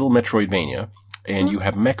 in a little Metroidvania, and you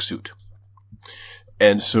have a mech suit.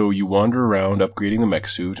 And so you wander around upgrading the mech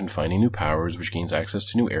suit and finding new powers, which gains access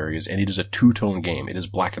to new areas, and it is a two-tone game. It is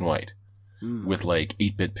black and white, with like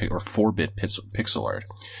 8-bit or 4-bit pixel art.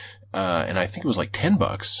 And I think it was like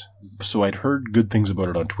 $10. So I'd heard good things about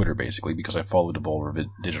it on Twitter, basically, because I follow Devolver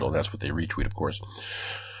Digital, and that's what they retweet, of course.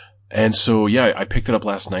 And so, yeah, I picked it up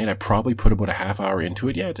last night. I probably put about a half hour into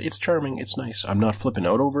it. Yeah, it's charming. It's nice. I'm not flipping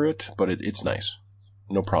out over it, but it's nice.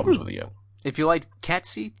 No problems with it yet. If you like Cat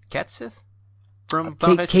Sith from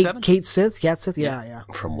Final Fantasy VII? Cat Sith? Yeah.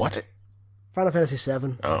 From what? Final Fantasy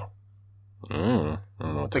VII. Oh. I don't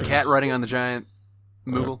know what the that cat is. riding on the giant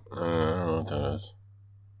Moogle. I don't know what that is.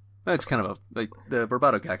 That's kind of like the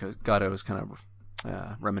Barbato Gato is kind of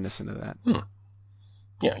reminiscent of that.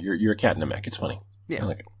 Yeah, you're a cat in a mech. It's funny. Yeah. I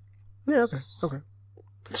like it. Yeah, okay.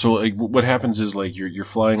 So like, what happens is like you're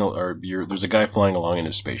flying, or there's a guy flying along in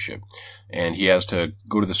his spaceship, and he has to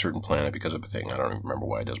go to the certain planet because of a thing. I don't even remember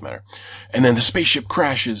why. It doesn't matter. And then the spaceship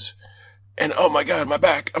crashes, and oh my god, my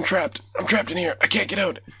back! I'm trapped in here. I can't get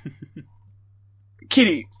out.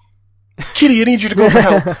 Kitty, I need you to go for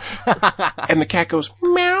help. And the cat goes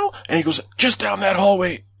meow, and he goes, just down that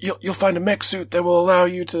hallway. You'll find a mech suit that will allow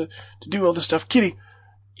you to do all this stuff. Kitty,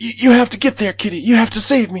 you have to get there. Kitty, you have to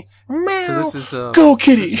save me. Meow. So this is go,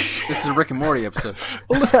 Kitty. This is a Rick and Morty episode.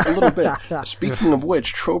 a little bit. Speaking of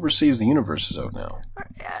which, Trover Saves the Universe is out now.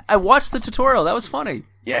 I watched the tutorial. That was funny.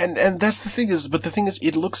 Yeah, and that's the thing is,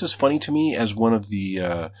 it looks as funny to me as one of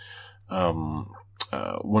the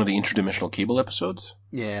interdimensional cable episodes.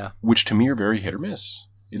 Yeah. Which to me are very hit or miss.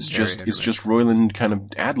 It's just Roiland kind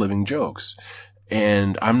of ad-libbing jokes.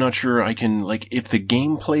 And I'm not sure I can, like, if the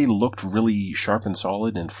gameplay looked really sharp and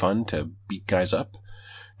solid and fun to beat guys up,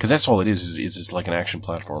 because that's all it is it's like an action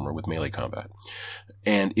platformer with melee combat.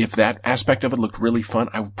 And if that aspect of it looked really fun,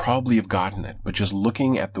 I would probably have gotten it. But just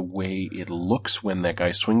looking at the way it looks when that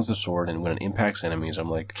guy swings the sword and when it impacts enemies, I'm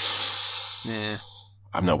like, yeah,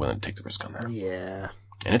 I'm not willing to take the risk on that. Yeah.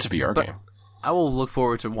 And it's a VR game. I will look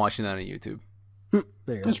forward to watching that on YouTube.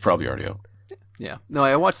 It's probably already out. Yeah. No,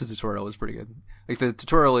 I watched the tutorial. It was pretty good. Like, the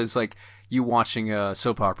tutorial is like you watching a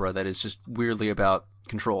soap opera that is just weirdly about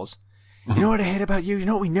controls. You know what I hate about you? You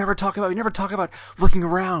know what we never talk about? We never talk about looking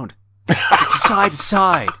around. Like, to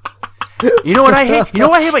side. You know what I hate? You know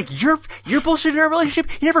what I hate? Like, your bullshit in our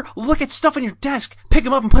relationship? You never look at stuff on your desk, pick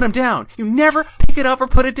them up and put them down. You never pick it up or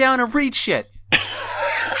put it down and read shit.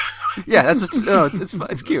 Yeah, it's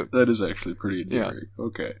cute. That is actually pretty endearing. Yeah.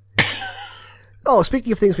 Okay. Oh,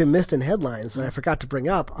 speaking of things we missed in headlines, and I forgot to bring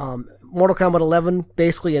up, Mortal Kombat 11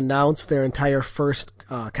 basically announced their entire first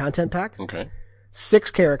content pack. Okay.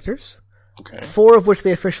 6 characters. Okay. 4 of which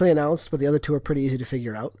they officially announced, but the other 2 are pretty easy to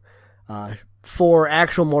figure out. 4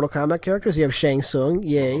 actual Mortal Kombat characters. You have Shang Tsung,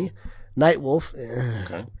 yay. Nightwolf,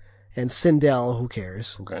 okay. And Sindel, who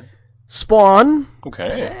cares. Okay. Spawn. Okay.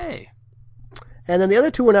 Hey. And then the other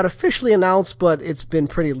 2 were not officially announced, but it's been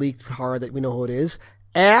pretty leaked hard that we know who it is.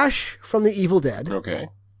 Ash from the Evil Dead. Okay.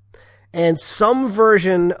 And some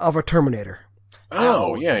version of a Terminator.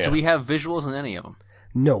 Oh, yeah. Do we have visuals in any of them?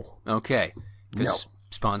 No. Okay. Because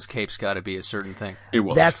Spawn's cape's got to be a certain thing. It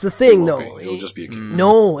will. That's the thing, though. It'll just be a cape.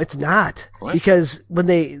 No, it's not. What? Because when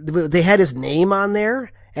they had his name on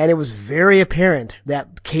there, and it was very apparent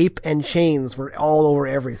that cape and chains were all over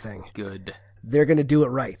everything. Good. They're going to do it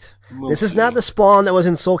right. This is not the Spawn that was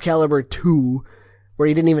in Soul Calibur 2, where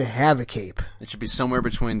he didn't even have a cape. It should be somewhere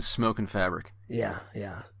between smoke and fabric. Yeah.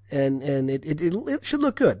 And it should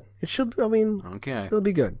look good. It should, okay. It'll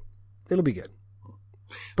be good.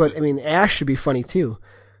 But, Ash should be funny too.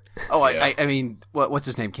 Oh, yeah. I mean, what's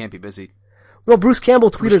his name? Can't be busy. Well, Bruce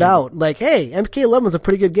Campbell tweeted out, like, hey, MK11 is a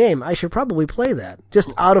pretty good game. I should probably play that.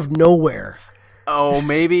 Just out of nowhere. Oh,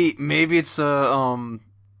 maybe it's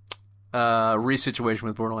a re-situation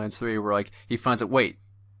with Borderlands 3 where, like, he finds out, wait,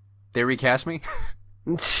 they recast me?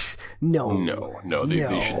 No.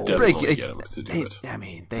 They should definitely get him to do it. I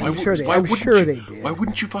mean, I'm sure they did. Why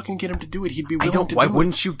wouldn't you fucking get him to do it? He'd be willing to do it. Why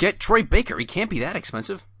wouldn't you get Troy Baker? He can't be that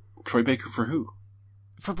expensive. Troy Baker for who?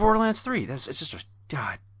 For Borderlands 3. It's just a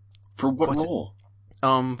god. For what role?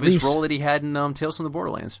 His role that he had in Tales from the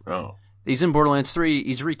Borderlands. Oh. He's in Borderlands 3.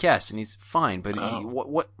 He's recast and he's fine. But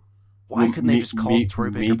why couldn't they just call Troy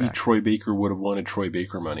Baker maybe back? Troy Baker would have wanted Troy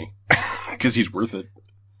Baker money because he's worth it.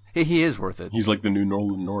 He is worth it. He's like the new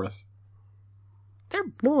Nolan North. They have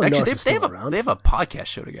a podcast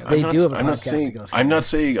show together. They do have a podcast together.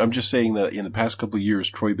 I'm just saying that in the past couple of years,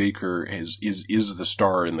 Troy Baker is the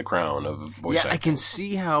star in the crown of voice acting. I can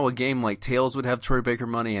see how a game like Tales would have Troy Baker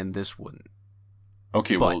money and this wouldn't.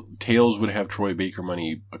 Okay, well, Tales would have Troy Baker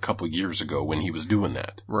money a couple of years ago when he was doing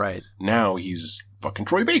that. Right. Now he's fucking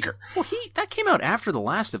Troy Baker. Well, that came out after The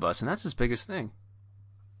Last of Us, and that's his biggest thing.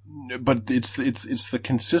 But it's the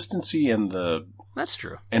consistency and That's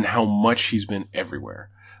true. And how much he's been everywhere.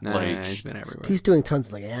 He's been everywhere. He's doing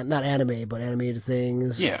tons of not anime, but animated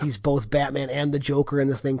things. Yeah. He's both Batman and the Joker in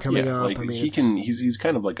this thing coming up. Like, he's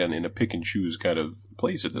kind of like in a pick and choose kind of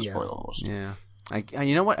place at this point almost. Yeah.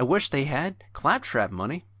 You know what? I wish they had Claptrap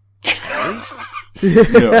money. At least.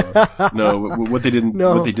 No. What they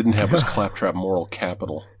didn't have was Claptrap moral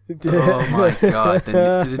capital. Oh my god!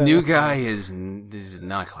 The new guy is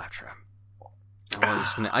not Claptrap.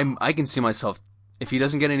 I can see myself, if he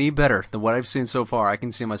doesn't get any better than what I've seen so far, I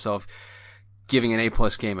can see myself giving an A+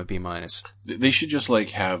 game a B-. They should just like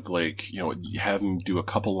have him do a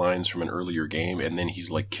couple lines from an earlier game, and then he's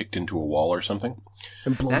like kicked into a wall or something.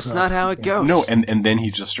 That's not how it goes. No, and then he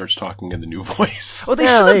just starts talking in the new voice. Well, they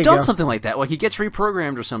should have done something like that. Like he gets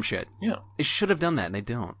reprogrammed or some shit. Yeah, they should have done that, and they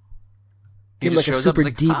don't. He just like a super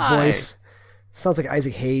deep voice. Sounds like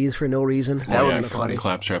Isaac Hayes for no reason. That would be funny.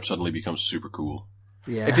 Claptrap suddenly becomes super cool.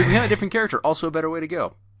 Yeah. If you became a different character, also a better way to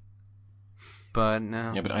go. But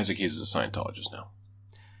no. Yeah, but Isaac Hayes is a Scientologist now.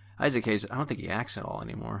 Isaac Hayes, I don't think he acts at all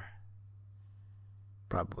anymore.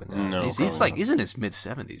 Probably not. No, he's in his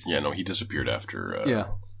mid-70s. Yeah, no, he disappeared after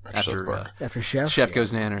after South Park. After Chef. Chef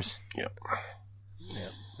goes nanners. Yeah.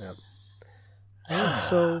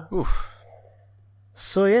 So. Oof.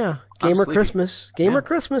 So yeah, Gamer Christmas. Gamer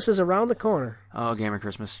Christmas is around the corner. Oh, Gamer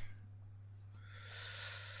Christmas.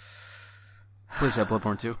 Please have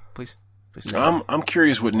Bloodborne 2, please. I'm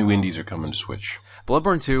curious what new indies are coming to Switch.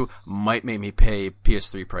 Bloodborne 2 might make me pay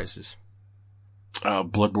PS3 prices.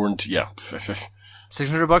 Bloodborne 2, yeah.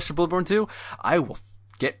 $600 for Bloodborne 2? I will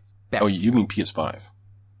get back. Oh, you mean PS5?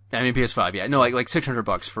 I mean PS5, yeah. No, like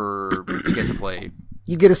 $600 for to get to play.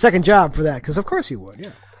 You get a second job for that, because of course you would,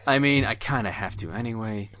 yeah. I mean, I kind of have to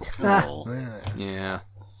anyway. Oh. Yeah.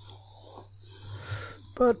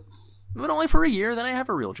 But only for a year, then I have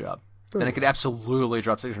a real job. Then I could absolutely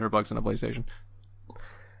drop $600 on a PlayStation.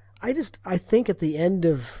 I think at the end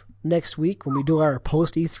of next week, when we do our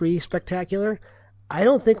post E3 spectacular, I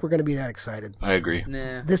don't think we're going to be that excited. I agree.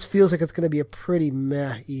 Nah. This feels like it's going to be a pretty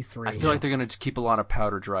meh E3. I feel like they're going to keep a lot of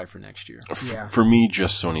powder dry for next year. For me,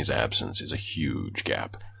 just Sony's absence is a huge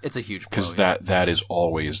gap. It's a huge blow. Because that is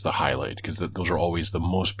always the highlight, because those are always the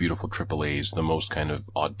most beautiful AAAs, the most kind of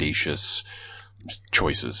audacious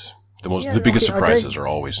choices. The biggest surprises are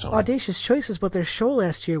always Sony. Audacious choices, but their show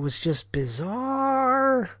last year was just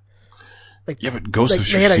bizarre. But Ghost of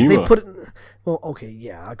Tsushima.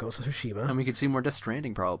 Ghost of Tsushima. And we could see more Death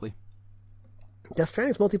Stranding, probably. Death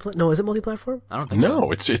Stranding's multi-platform? No, is it multi-platform? I don't think so.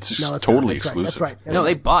 No, it's totally exclusive. That's right. No,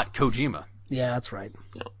 they bought Kojima. Yeah, that's right.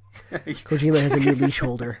 Kojima has a new leash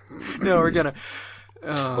holder. No, we're gonna...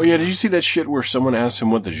 Oh yeah, did you see that shit where someone asks him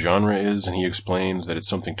what the genre is, and he explains that it's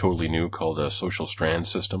something totally new called a social strand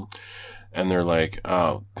system? And they're like,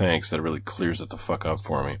 oh, thanks, that really clears it the fuck up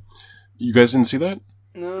for me. You guys didn't see that?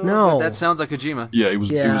 No. That sounds like Kojima. Yeah, it was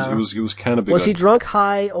kind of big. Was he drunk,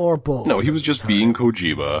 high, or both? No, he was just being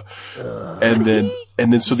Kojima. And then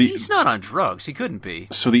he's not on drugs. He couldn't be.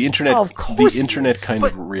 So the internet, kind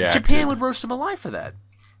of reacted. Japan would roast him alive for that.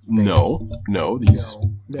 No,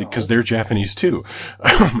 because they're Japanese too.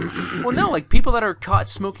 Well, no, like people that are caught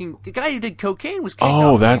smoking. The guy who did cocaine was kicked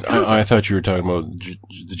off. I thought you were talking about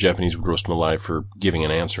the Japanese would roast him alive for giving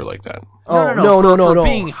an answer like that. No.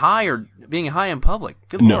 Being high in public.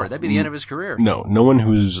 Good Lord, that'd be the end of his career. No one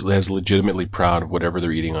who's legitimately proud of whatever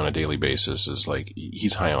they're eating on a daily basis is like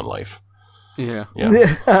he's high on life. Yeah.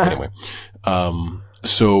 Anyway,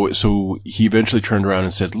 So he eventually turned around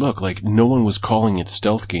and said, look, like, no one was calling it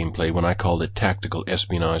stealth gameplay when I called it tactical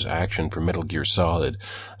espionage action for Metal Gear Solid.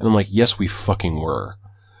 And I'm like, yes, we fucking were.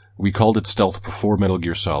 We called it stealth before Metal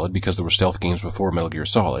Gear Solid because there were stealth games before Metal Gear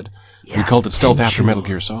Solid. Yeah, we called it stealth after Metal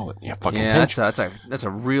Gear Solid. Yeah, fucking that's a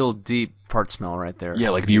real deep part smell right there. Yeah,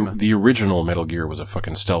 like the original Metal Gear was a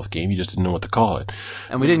fucking stealth game. You just didn't know what to call it.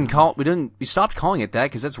 And we stopped calling it that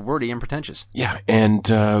because that's wordy and pretentious. Yeah, and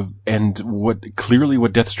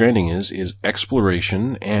what Death Stranding is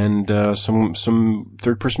exploration and some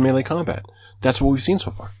third person melee combat. That's what we've seen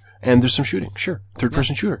so far. And there's some shooting, sure. Third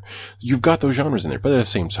person shooter. You've got those genres in there, but at the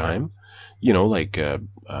same time,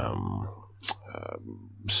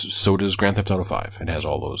 so does Grand Theft Auto 5. It has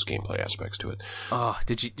all those gameplay aspects to it. Oh,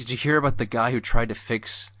 did you hear about the guy who tried to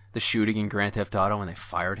fix the shooting in Grand Theft Auto and they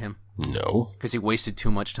fired him? No. Because he wasted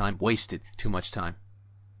too much time. Well, if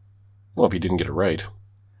he didn't get it right.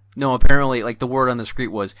 No, apparently, like, the word on the street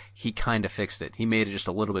was he kind of fixed it. He made it just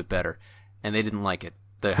a little bit better. And they didn't like it.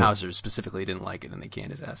 The Housers specifically didn't like it, and they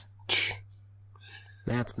canned his ass.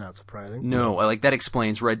 That's not surprising. No, like, that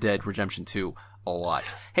explains Red Dead Redemption 2 a lot.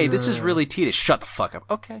 Hey, this is really tedious. Shut the fuck up.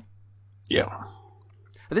 Okay. Yeah.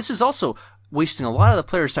 This is also wasting a lot of the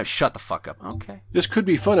players' time. Shut the fuck up. Okay. This could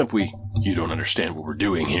be fun if you don't understand what we're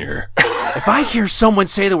doing here. If I hear someone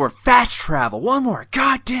say the word fast travel one more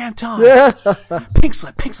goddamn time. Pink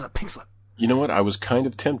slip. You know what? I was kind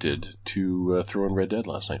of tempted to throw in Red Dead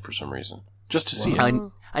last night for some reason. Just to see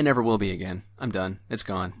it. I never will be again. I'm done. It's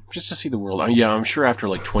gone. Just to see the world. I'm sure after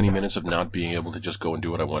like 20 minutes of not being able to just go and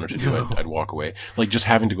do what I wanted to do, I'd walk away. Like just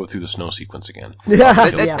having to go through the snow sequence again.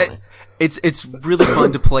 It's really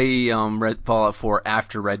fun to play Fallout 4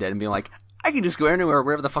 after Red Dead and be like, I can just go anywhere,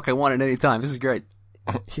 wherever the fuck I want at any time. This is great.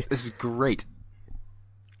 This is great.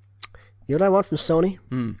 You know what I want from Sony?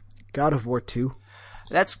 God of War 2.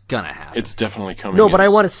 That's gonna happen. It's definitely coming. No, but I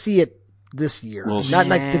want to see it this year. Well, Not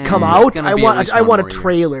like to come out. I want a year.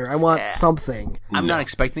 trailer. I want something. I'm not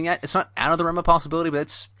expecting that. It's not out of the realm of possibility, but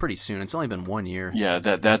it's pretty soon. It's only been 1 year. Yeah,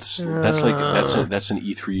 that's an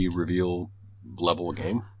E3 reveal level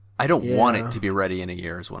game. I don't want it to be ready in a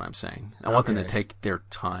year is what I'm saying. I want them to take their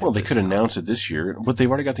time. Well, they could announce it this year, but they've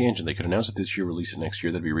already got the engine. They could announce it this year, release it next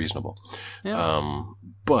year. That'd be reasonable. Yeah.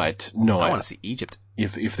 But no, I want to see Egypt.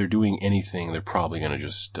 If they're doing anything, they're probably going to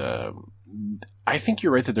just, I think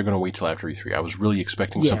you're right that they're going to wait till after E3. I was really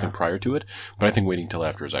expecting something prior to it, but I think waiting till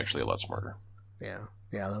after is actually a lot smarter. Yeah.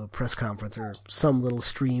 Yeah, the press conference or some little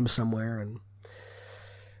stream somewhere and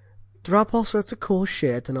drop all sorts of cool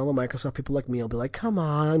shit, and all the Microsoft people like me will be like, come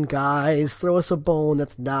on, guys, throw us a bone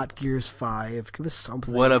that's not Gears 5. Give us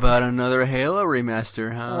something. What about another Halo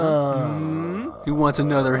remaster, huh? Who wants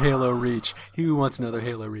another Halo Reach? Who wants another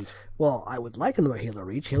Halo Reach? Well, I would like another Halo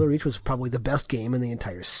Reach. Halo Reach was probably the best game in the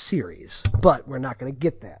entire series, but we're not going to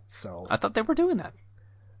get that, so... I thought they were doing that.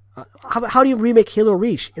 How do you remake Halo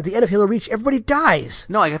Reach? At the end of Halo Reach, everybody dies!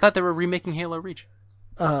 No, I thought they were remaking Halo Reach.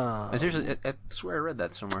 I swear I read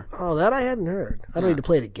that somewhere. Oh, that I hadn't heard. I don't need to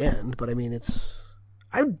play it again, but I mean,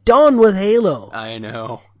 I'm done with Halo. I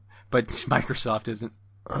know, but Microsoft isn't.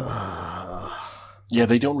 Yeah,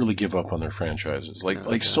 they don't really give up on their franchises. Like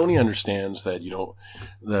Sony understands that,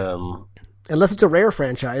 unless it's a Rare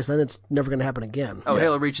franchise, then it's never going to happen again. Oh, yeah.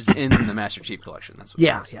 Halo Reach is in the Master Chief Collection. That's what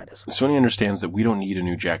it is. Sony understands that we don't need a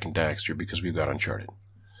new Jak and Daxter because we've got Uncharted.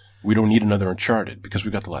 We don't need another Uncharted because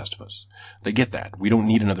we've got The Last of Us. They get that. We don't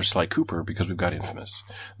need another Sly Cooper because we've got Infamous.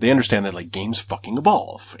 They understand that, games fucking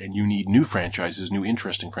evolve, and you need new franchises, new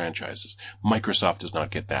interesting franchises. Microsoft does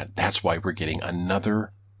not get that. That's why we're getting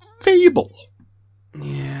another Fable.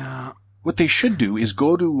 Yeah. What they should do is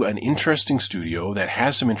go to an interesting studio that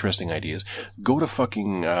has some interesting ideas, go to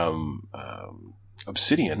fucking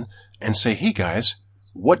Obsidian, and say, hey guys,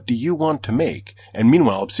 what do you want to make? And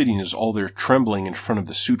meanwhile, Obsidian is all there trembling in front of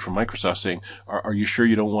the suit from Microsoft saying, are you sure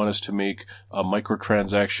you don't want us to make a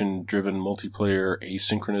microtransaction-driven multiplayer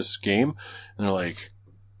asynchronous game? And they're like,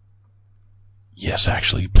 yes,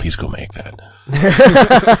 actually, please go make that.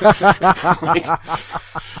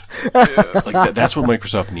 That's what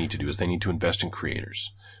Microsoft need to do, is they need to invest in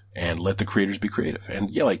creators. And let the creators be creative.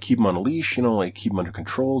 And keep them on a leash, keep them under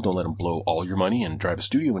control. Don't let them blow all your money and drive a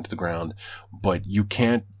studio into the ground. But you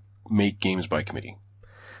can't make games by committee.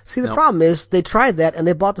 See, the problem is, they tried that and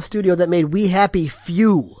they bought the studio that made We Happy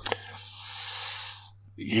Few.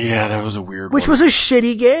 Yeah, that was a weird Which was a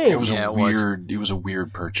shitty game. It was a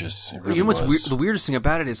weird purchase. It really was. The weirdest thing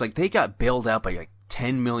about it is, they got bailed out by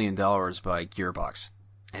 $10 million by Gearbox.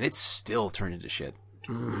 And it still turned into shit.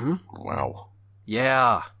 Mm-hmm. Wow.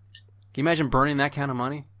 Yeah. Can you imagine burning that kind of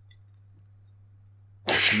money?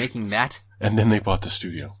 Making that? And then they bought the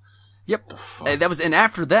studio. Yep. The fuck? And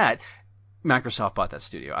after that, Microsoft bought that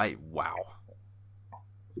studio. Wow.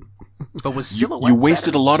 But was Silhouette you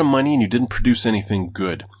wasted a lot of money and you didn't produce anything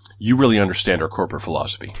good. You really understand our corporate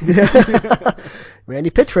philosophy. Randy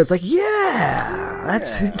Pitchford's like,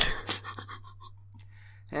 that's it.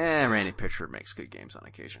 Randy Pitchford makes good games on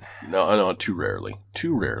occasion. No, too rarely.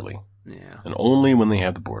 Too rarely. Yeah. And only when they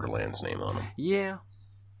have the Borderlands name on them. Yeah.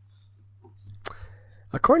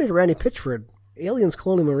 According to Randy Pitchford, Aliens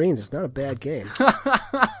Colonial Marines is not a bad game.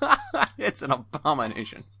 It's an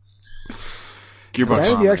abomination.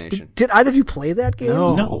 Gearbox. Did either of you play that game?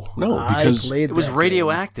 No, because it was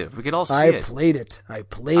radioactive. We could all see it. I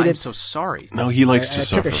played it. I'm so sorry. No, he likes to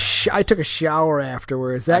suffer. I took a shower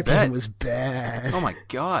afterwards. That game was bad. Oh my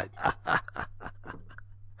god.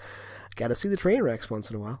 Gotta see the train wrecks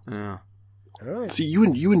once in a while. Yeah. All right. See,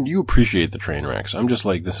 you appreciate the train wrecks. I'm just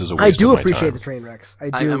like, this is a waste of my time. I do appreciate the train wrecks. I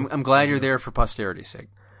do. I'm glad you're there for posterity's sake.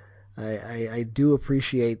 I do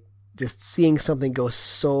appreciate just seeing something go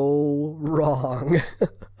so wrong.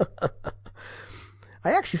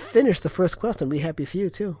 I actually finished the first quest on We Happy Few,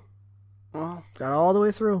 too. Well, got all the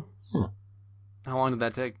way through. How long did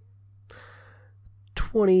that take?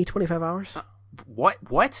 25 hours.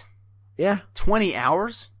 What? Yeah. 20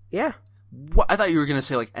 hours? Yeah. What? I thought you were going to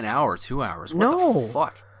say like an hour, 2 hours. What the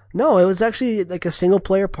fuck? No, it was actually like a single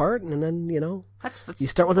player part, and then, that's you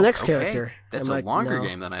start with the next character. That's a longer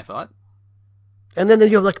game than I thought. And then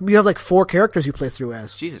you have 4 characters you play through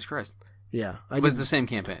as. Jesus Christ. Yeah. But it's the same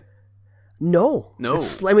campaign. No.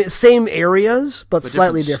 Same areas, but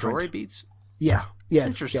slightly different. Story beats? Yeah. Yeah.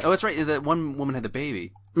 Interesting. Yeah. Oh, that's right. That one woman had the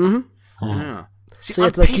baby. Mm-hmm. Yeah. See, so you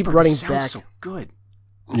have to keep running back. So good.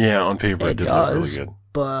 Yeah, on paper it does look really good.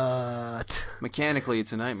 But mechanically,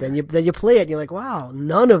 it's a nightmare. Then you play it, and you're like, wow,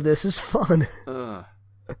 none of this is fun.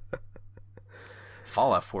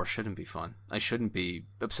 Fallout 4 shouldn't be fun. I shouldn't be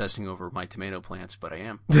obsessing over my tomato plants, but I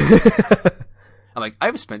am. I'm like,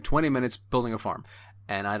 I've spent 20 minutes building a farm,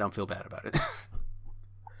 and I don't feel bad about it.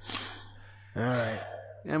 All right.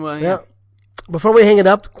 And well, yeah. Before we hang it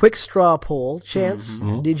up, quick straw poll. Chance,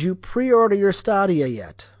 did you pre-order your Stadia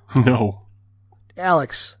yet? No.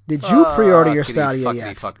 Alex, did you pre-order your Stadia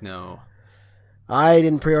yet? Fuck no. I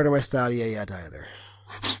didn't pre-order my Stadia yet either.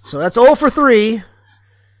 So that's 0 for 3.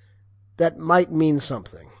 That might mean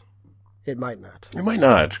something. It might not. It might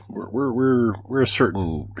not. We're a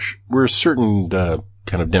certain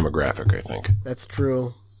kind of demographic, I think. That's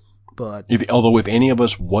true. But although if any of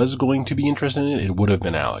us was going to be interested in it, it would have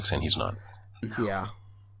been Alex, and he's not. No. Yeah.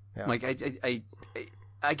 Like I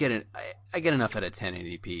get it. I get enough at a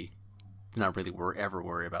 1080p. Not really ever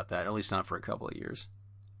worry about that. At least not for a couple of years.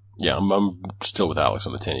 Yeah, I'm still with Alex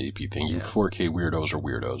on the 1080p thing. You 4K weirdos are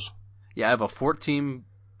weirdos. Yeah, I have a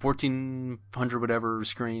 1400 whatever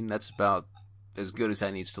screen. That's about as good as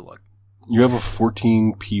that needs to look. You have a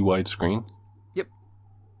 14p wide screen? Yep.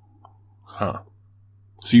 Huh.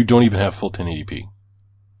 So you don't even have full 1080p?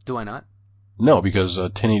 Do I not? No, because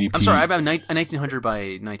 1080p... I'm sorry, I have a 1900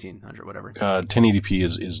 by 1900, whatever. 1080p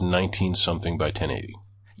is 19-something by 1080.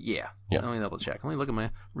 Yeah. Let me double check. Let me look at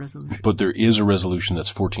my resolution. But there is a resolution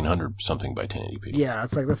that's 1400-something by 1080p. Yeah,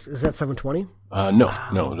 it's like, is that 720? No,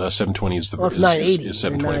 720 is the it's 980. Is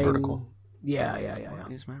 720 vertical. Yeah.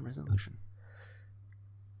 Here's my resolution.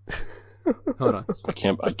 Hold on.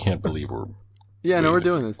 I can't believe we're... Yeah, no, we're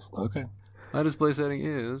doing this. Okay. My display setting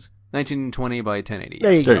is 1920 by 1080.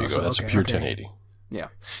 There you go. That's a pure 1080. Yeah.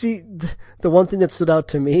 See, the one thing that stood out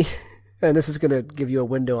to me, and this is going to give you a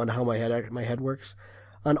window on how my head works,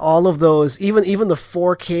 on all of those, even the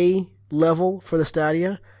 4K level for the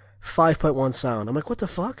Stadia, 5.1 sound. I'm like, what the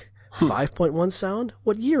fuck? 5.1 sound?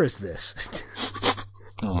 What year is this?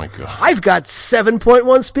 Oh my god. I've got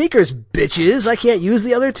 7.1 speakers, bitches. I can't use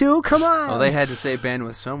the other two? Come on. Well, they had to save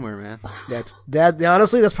bandwidth somewhere, man.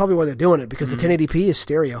 Honestly, that's probably why they're doing it, because the 1080p is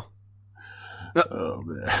stereo. Oh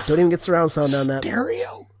man. Don't even get surround sound on that.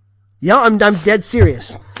 Stereo? Yeah, I'm dead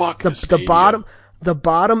serious. Fuck the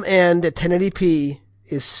bottom end at 1080p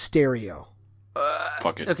is stereo.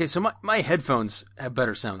 Fuck it. Okay, so my headphones have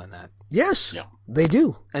better sound than that. Yes. Yeah. They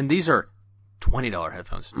do. And these are $20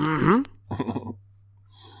 headphones. Mm-hmm.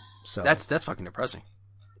 So that's fucking depressing.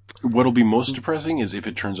 What'll be most depressing is if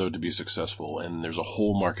it turns out to be successful and there's a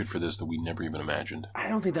whole market for this that we never even imagined. I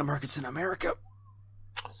don't think that market's in America.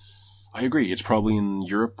 I agree. It's probably in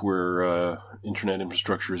Europe where internet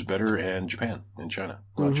infrastructure is better, and Japan and China.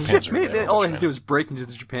 Well, Japan's all they have to do is break into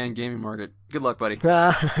the Japan gaming market. Good luck, buddy.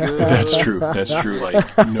 That's true. That's true. Like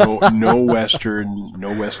no Western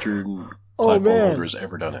platform holder has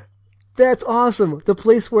ever done it. That's awesome. The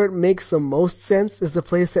place where it makes the most sense is the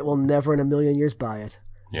place that will never in a million years buy it.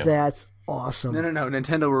 Yeah. That's awesome. No.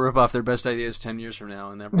 Nintendo will rip off their best ideas 10 years from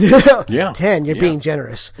now and never. Yeah. 10, you're being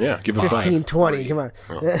generous. Yeah, give it 15, 20, come on.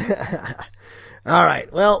 All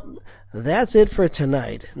right. Well, that's it for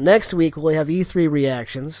tonight. Next week we'll have E3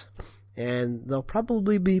 reactions, and they'll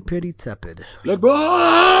probably be pretty tepid.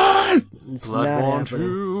 Bloodborne! It's not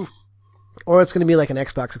happening. Or it's going to be like an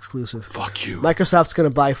Xbox exclusive. Fuck you. Microsoft's going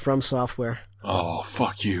to buy From Software. Oh,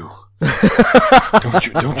 fuck you.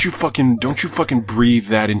 Don't you fucking breathe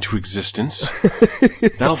that into existence.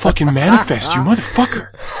 That'll fucking manifest, you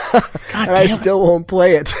motherfucker. God damn I still won't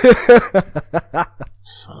play it.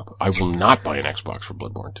 I will not buy an Xbox for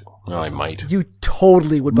Bloodborne 2. Well, I might. You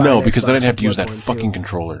totally would buy No, because then I'd have to use that fucking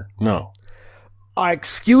controller. No.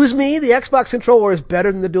 Excuse me? The Xbox controller is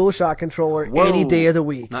better than the DualShock controller any day of the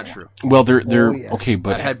week. Not true. Well, they're yes. okay,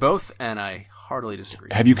 but I had both, and I heartily disagree.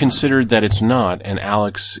 Have you considered that it's not, and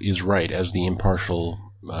Alex is right as the impartial,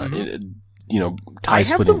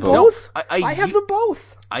 tie-splitting vote? I have them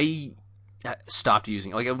both. I stopped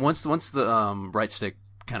using it. Like once the right stick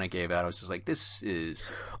kind of gave out, I was just like, this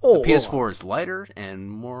is the PS4 is lighter and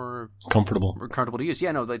more comfortable to use.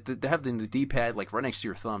 Yeah, no, like having the D-pad like right next to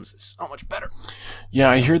your thumbs is so much better. Yeah,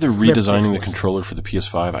 I hear they're redesigning the controller for the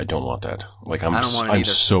PS5. I don't want that. Like I'm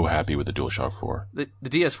so happy with the DualShock 4. The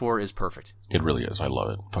DS4 is perfect. It really is. I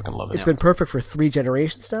love it. Fucking love it. It's been perfect for 3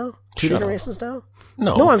 generations now. 2 generations now.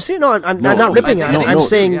 No, I'm saying I'm not ripping on it. I'm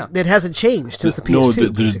saying it hasn't changed since the PS2. No,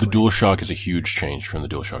 the DualShock is a huge change from the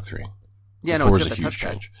DualShock 3. Yeah, the no, 4 it's is got a the huge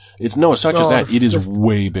touchpad. change. It's not just that. It is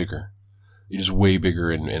way bigger. It is way bigger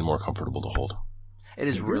and more comfortable to hold. It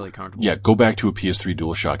is really comfortable. Yeah, go back to a PS3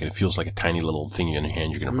 DualShock and it feels like a tiny little thing in your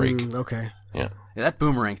hand you're going to break. Okay. Yeah. That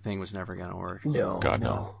boomerang thing was never going to work. No. God,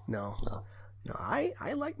 no. No,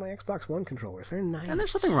 I like my Xbox One controllers. They're nice. And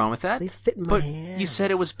there's nothing wrong with that. They fit in my hands. You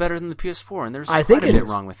said it was better than the PS4, and there's I think quite a bit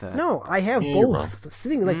wrong with that. No, I have both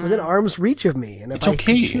sitting within arm's reach of me. And if it's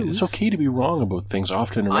okay. It's okay to be wrong about things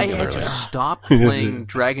often. I had to stop playing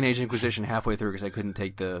Dragon Age Inquisition halfway through because I couldn't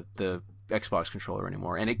take the Xbox controller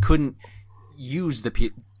anymore, and it couldn't use the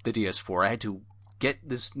DS4. I had to get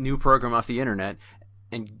this new program off the internet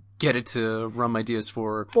and get it to run my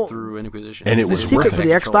DS4 through Inquisition. And it was the secret for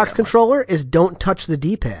the Xbox controller is don't touch the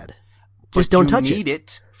D-pad. Just don't touch it. You need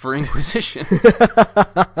it for Inquisition.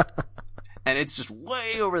 And it's just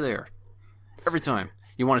way over there. Every time.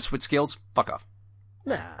 You want to switch skills? Fuck off.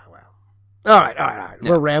 Nah, well. All right. Yeah.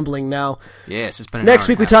 We're rambling now. Yes, it's been an Next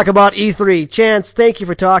week we talk about E3. Chance, thank you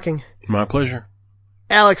for talking. My pleasure.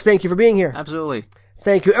 Alex, thank you for being here. Absolutely.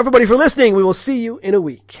 Thank you, everybody, for listening. We will see you in a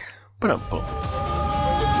week. Ba-dum-bum.